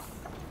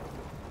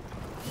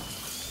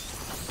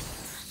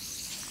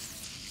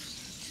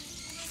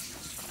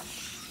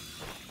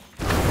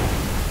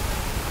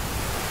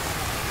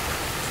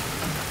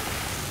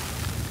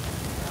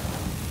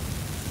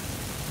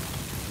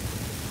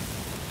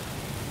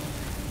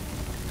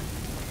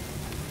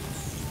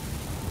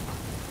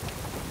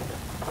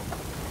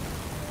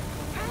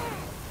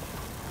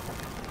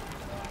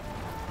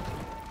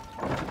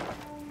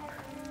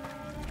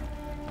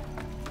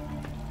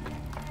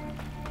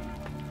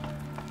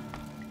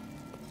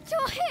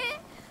 You're here.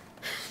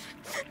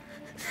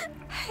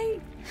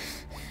 Hey,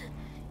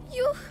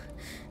 You're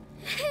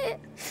here.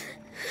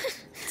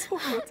 it's all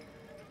right.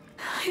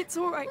 It's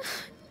all right.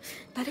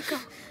 Let it go.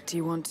 Do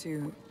you want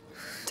to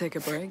take a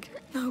break?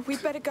 No,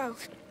 we'd better go.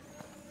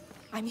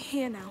 I'm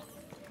here now.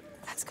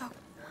 Let's go.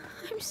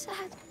 I'm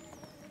sad.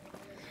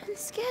 I'm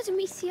scared,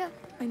 Amicia.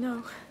 I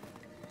know.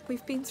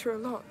 We've been through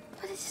a lot.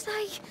 But it's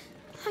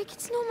like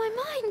it's not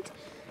my mind.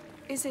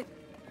 Is it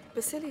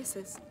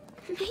Basilius's?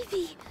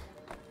 Maybe.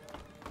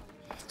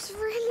 It's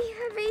really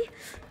heavy.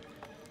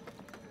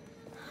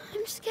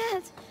 I'm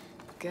scared.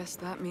 Guess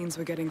that means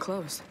we're getting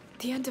close.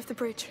 The end of the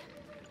bridge.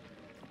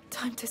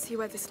 Time to see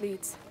where this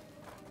leads.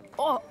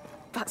 Oh,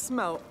 that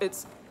smell.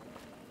 It's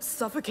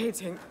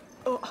suffocating.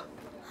 Oh.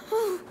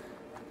 Oh,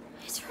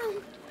 it's wrong.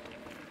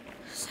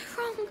 So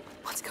wrong.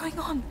 What's going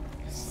on?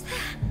 It's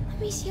there,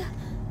 Amicia.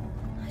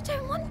 I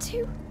don't want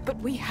to. But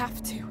we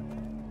have to.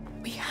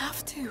 We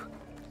have to.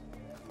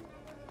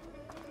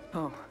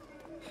 Oh.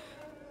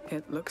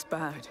 It looks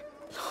bad.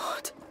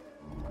 Lord.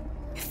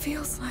 It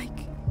feels like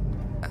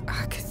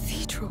a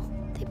cathedral.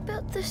 They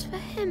built this for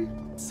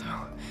him. So,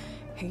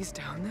 he's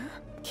down there?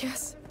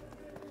 Yes.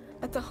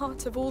 At the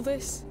heart of all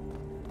this.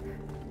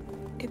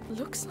 It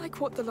looks like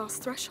what the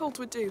last threshold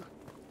would do.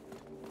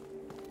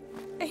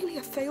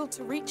 Aelia failed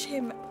to reach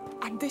him,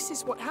 and this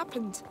is what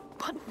happened.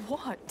 But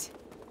what?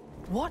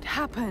 What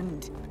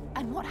happened?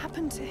 And what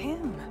happened to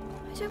him?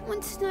 I don't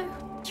want to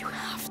know. You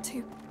have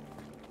to.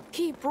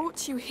 He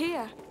brought you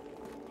here.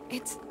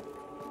 It's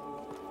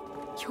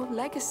your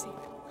legacy.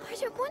 I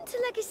don't want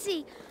a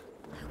legacy.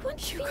 I want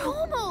to be Hugo,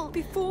 normal.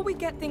 Before we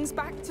get things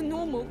back to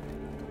normal,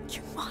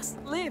 you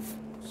must live.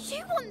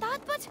 You want that,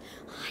 but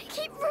I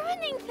keep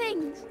ruining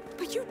things.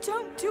 But you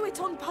don't do it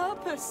on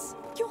purpose.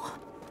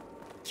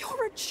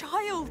 You're a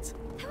child.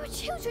 There were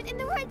children in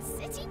the Red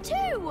City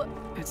too.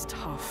 It's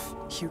tough,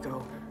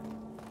 Hugo.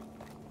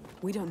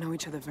 We don't know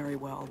each other very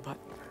well, but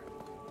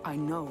I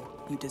know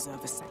you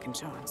deserve a second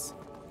chance.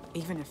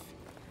 Even if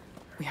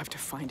we have to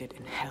find it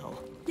in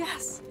hell.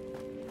 Yes.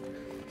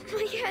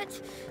 My head.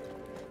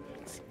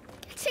 It's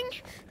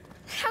getting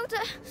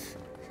louder.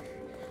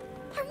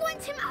 I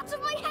want him out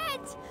of my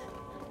head.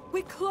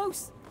 We're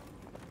close.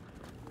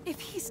 If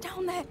he's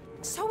down there,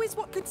 so is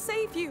what could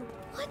save you.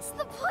 What's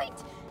the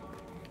point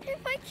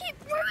if I keep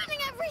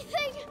ruining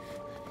everything?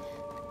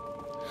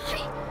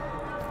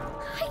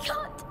 I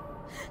can't.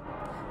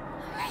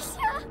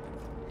 Amicia!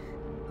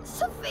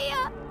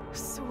 Sophia!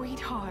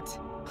 Sweetheart.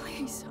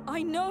 Please,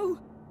 I know.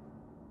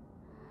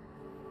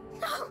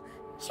 No,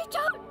 you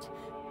don't.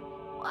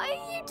 Why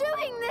are you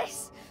doing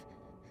this?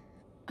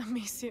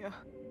 Amicia.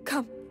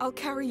 Come, I'll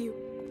carry you.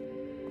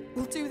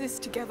 We'll do this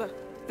together.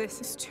 This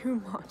is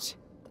too much.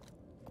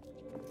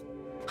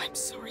 I'm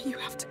sorry you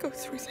have to go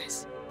through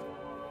this.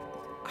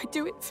 I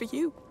do it for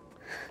you.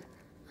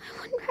 I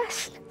want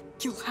rest.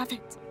 You'll have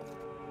it.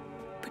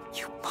 But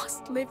you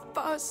must live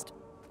first.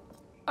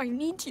 I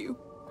need you.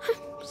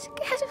 I'm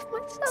scared of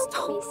myself,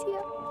 Stop.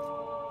 Amicia.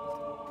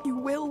 You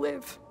will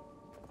live.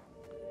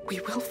 We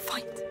will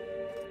fight.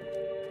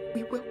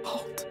 We will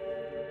hold.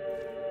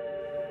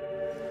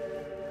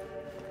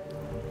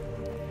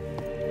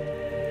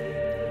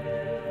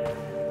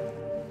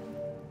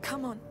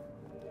 Come on.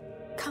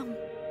 Come.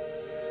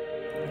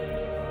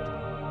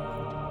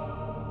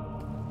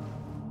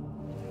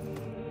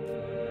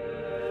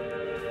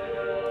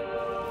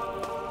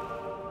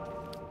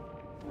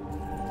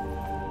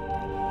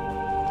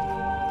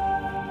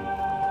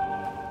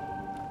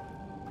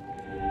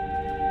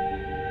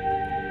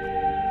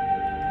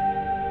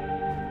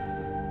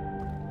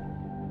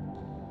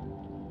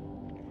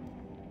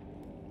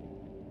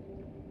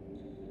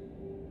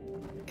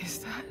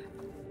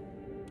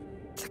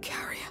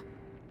 carrier.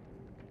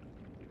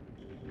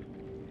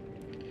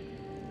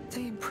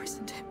 They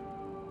imprisoned him.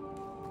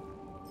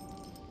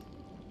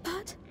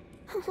 But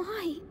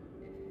why?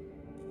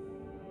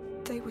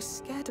 They were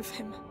scared of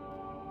him,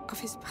 of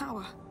his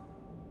power.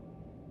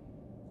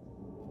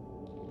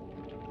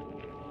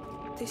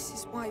 This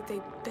is why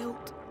they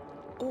built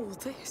all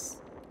this.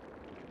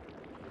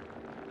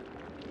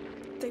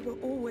 They were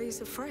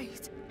always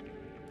afraid.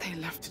 They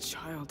left a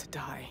child to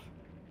die.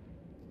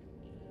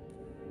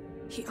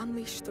 He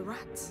unleashed the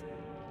rats.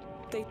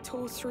 They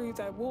tore through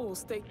their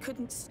walls. They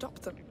couldn't stop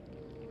them.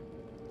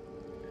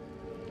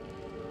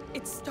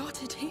 It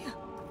started here.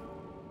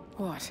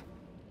 What?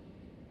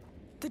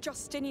 The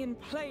Justinian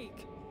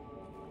plague.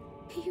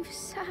 He was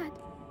sad.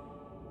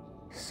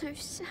 So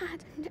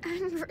sad and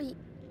angry.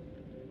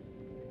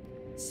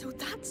 So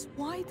that's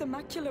why the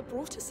macula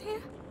brought us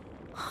here?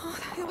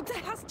 Oh,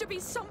 there has to be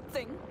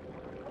something.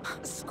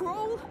 A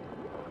scroll?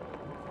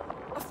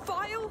 A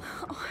file?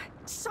 Oh,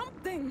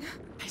 something.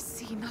 I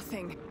see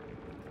nothing.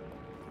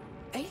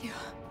 Aya,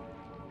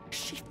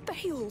 she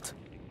failed.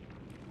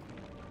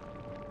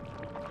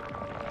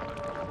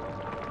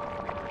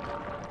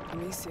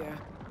 Amicia.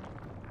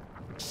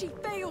 She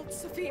failed,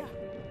 Sophia.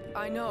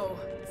 I know.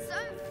 It's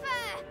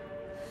unfair.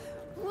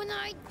 When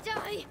I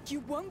die, You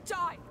won't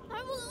die.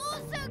 I will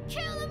also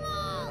kill them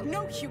all!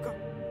 No, Hugo.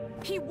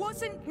 He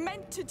wasn't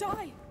meant to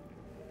die.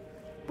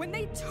 When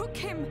they took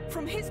him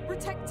from his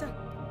protector,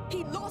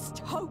 he lost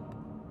hope.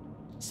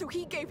 So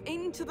he gave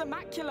in to the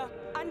macula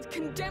and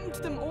condemned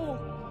them all.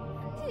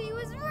 And he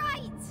was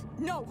right!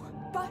 No,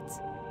 but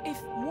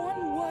if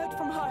one word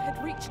from her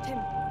had reached him,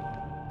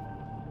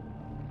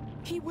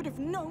 he would have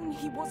known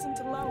he wasn't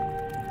alone.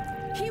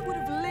 He would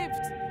have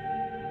lived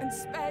and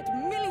spared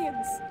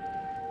millions.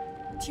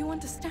 Do you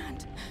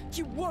understand?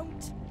 You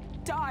won't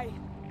die.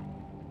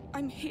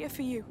 I'm here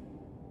for you,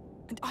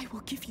 and I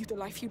will give you the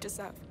life you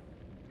deserve.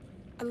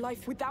 A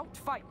life without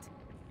fight.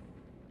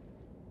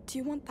 Do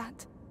you want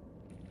that?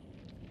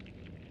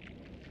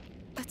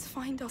 Let's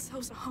find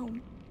ourselves a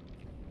home.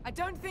 I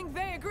don't think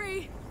they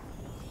agree.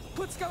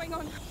 What's going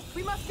on?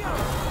 We must go.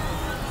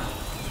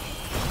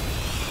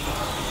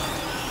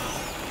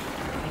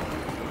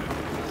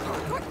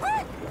 Quick,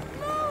 quick!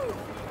 Move!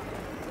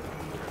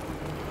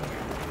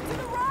 To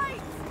the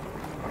right!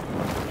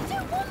 You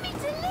don't want me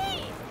to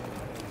leave!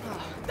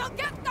 They'll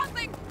get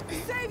nothing!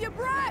 Save your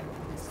breath!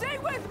 Stay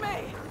with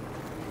me!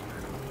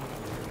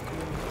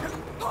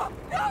 Oh,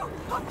 no!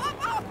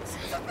 Oh!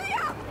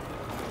 Sophia!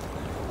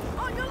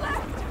 On your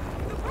left!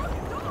 The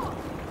broken door!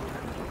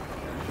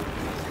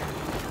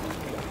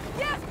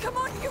 Yes, come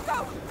on,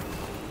 Hugo!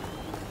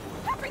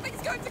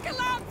 Everything's going to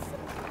collapse!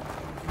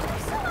 I'm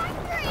so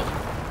angry!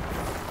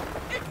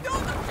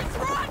 Ignore them! Just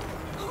run!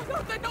 Oh no,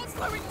 they're not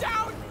slowing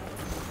down!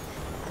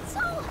 It's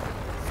all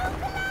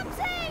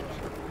collapsing!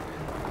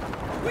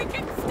 We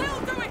can still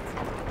do it!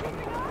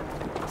 Keeping on!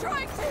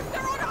 Trying to!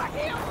 They're on our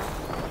heels!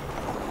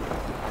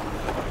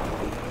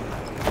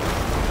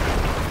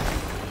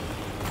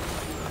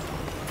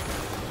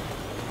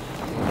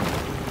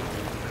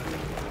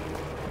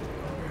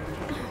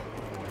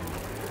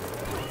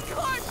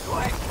 Climb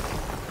quick!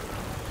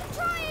 I'm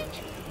trying!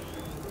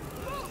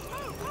 Move,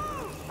 move,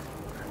 move!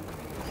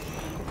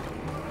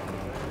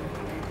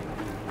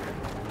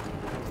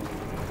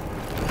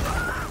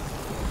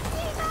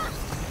 Viva!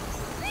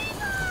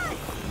 Viva!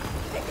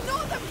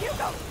 Ignore them,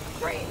 Hugo!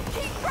 Breathe!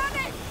 Keep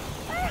running!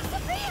 Where's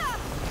Sophia?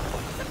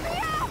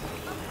 Sophia!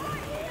 I'm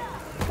right here!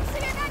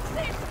 See you next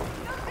time!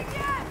 Nothing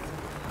yet!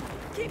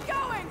 Keep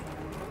going!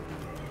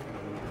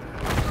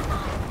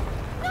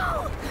 No!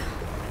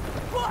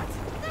 What?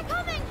 They're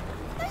coming!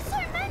 There's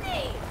so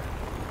many!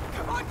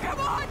 Come on, come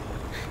on!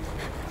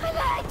 My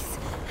legs!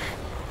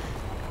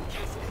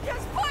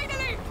 Yes,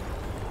 finally!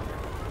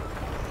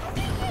 I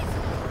think it's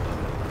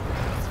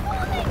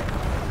falling!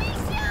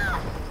 Amicia!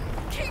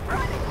 Keep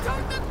running!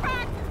 Don't look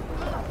back!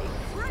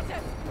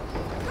 Bridget!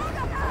 Go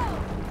to hell!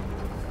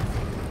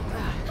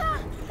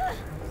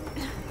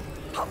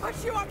 I'll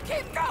push you up!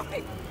 Keep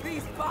going!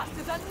 These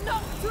bastards are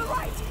not to the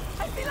right!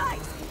 And the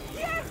light!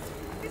 Yes!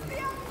 It's the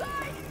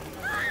outside!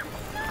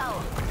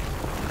 No!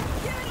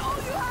 Give it all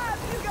you have,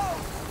 Hugo!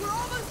 We're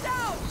almost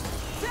down!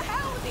 To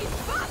hell with these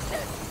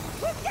bastards!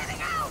 We're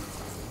getting out!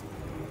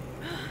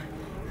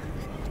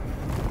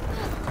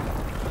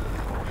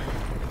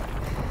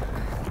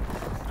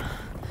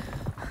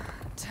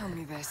 Tell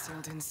me they're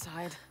sealed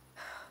inside.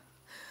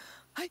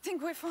 I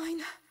think we're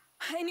fine.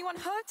 Anyone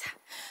hurt?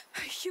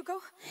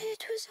 Hugo?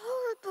 It was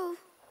horrible.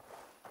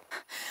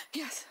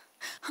 Yes.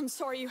 I'm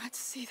sorry you had to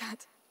see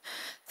that.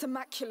 The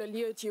macula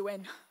lured you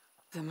in.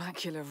 The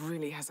macula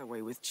really has a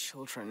way with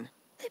children.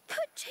 They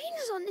put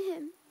chains on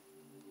him.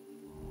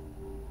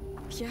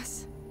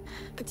 Yes,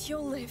 but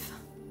you'll live.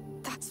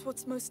 That's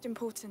what's most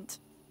important.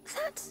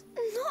 That's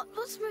not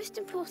what's most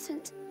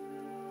important.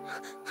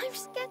 I'm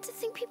scared to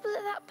think people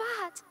are that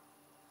bad.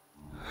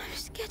 I'm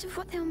scared of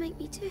what they'll make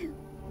me do.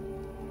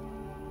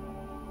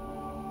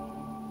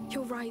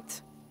 You're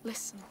right.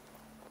 Listen.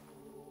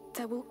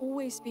 There will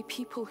always be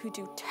people who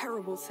do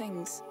terrible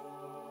things.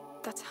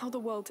 That's how the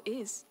world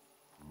is.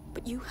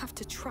 But you have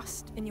to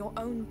trust in your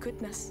own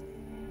goodness.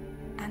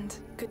 And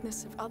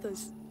goodness of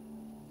others.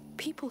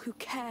 People who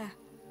care.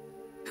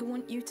 Who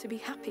want you to be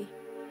happy.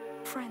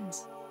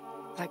 Friends.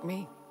 Like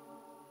me.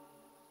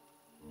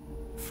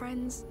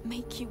 Friends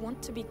make you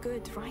want to be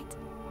good, right?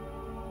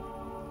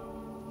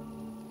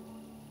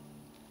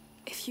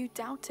 If you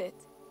doubt it,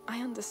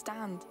 I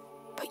understand.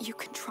 But you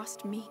can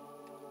trust me.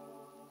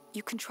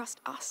 You can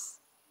trust us.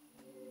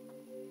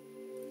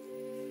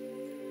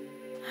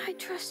 I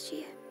trust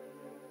you.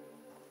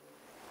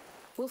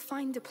 We'll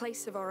find a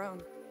place of our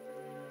own.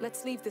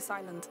 Let's leave this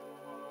island.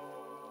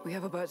 We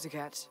have a boat to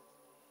catch,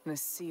 and a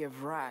sea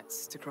of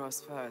rats to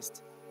cross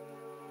first.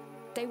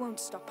 They won't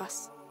stop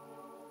us.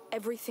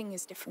 Everything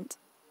is different.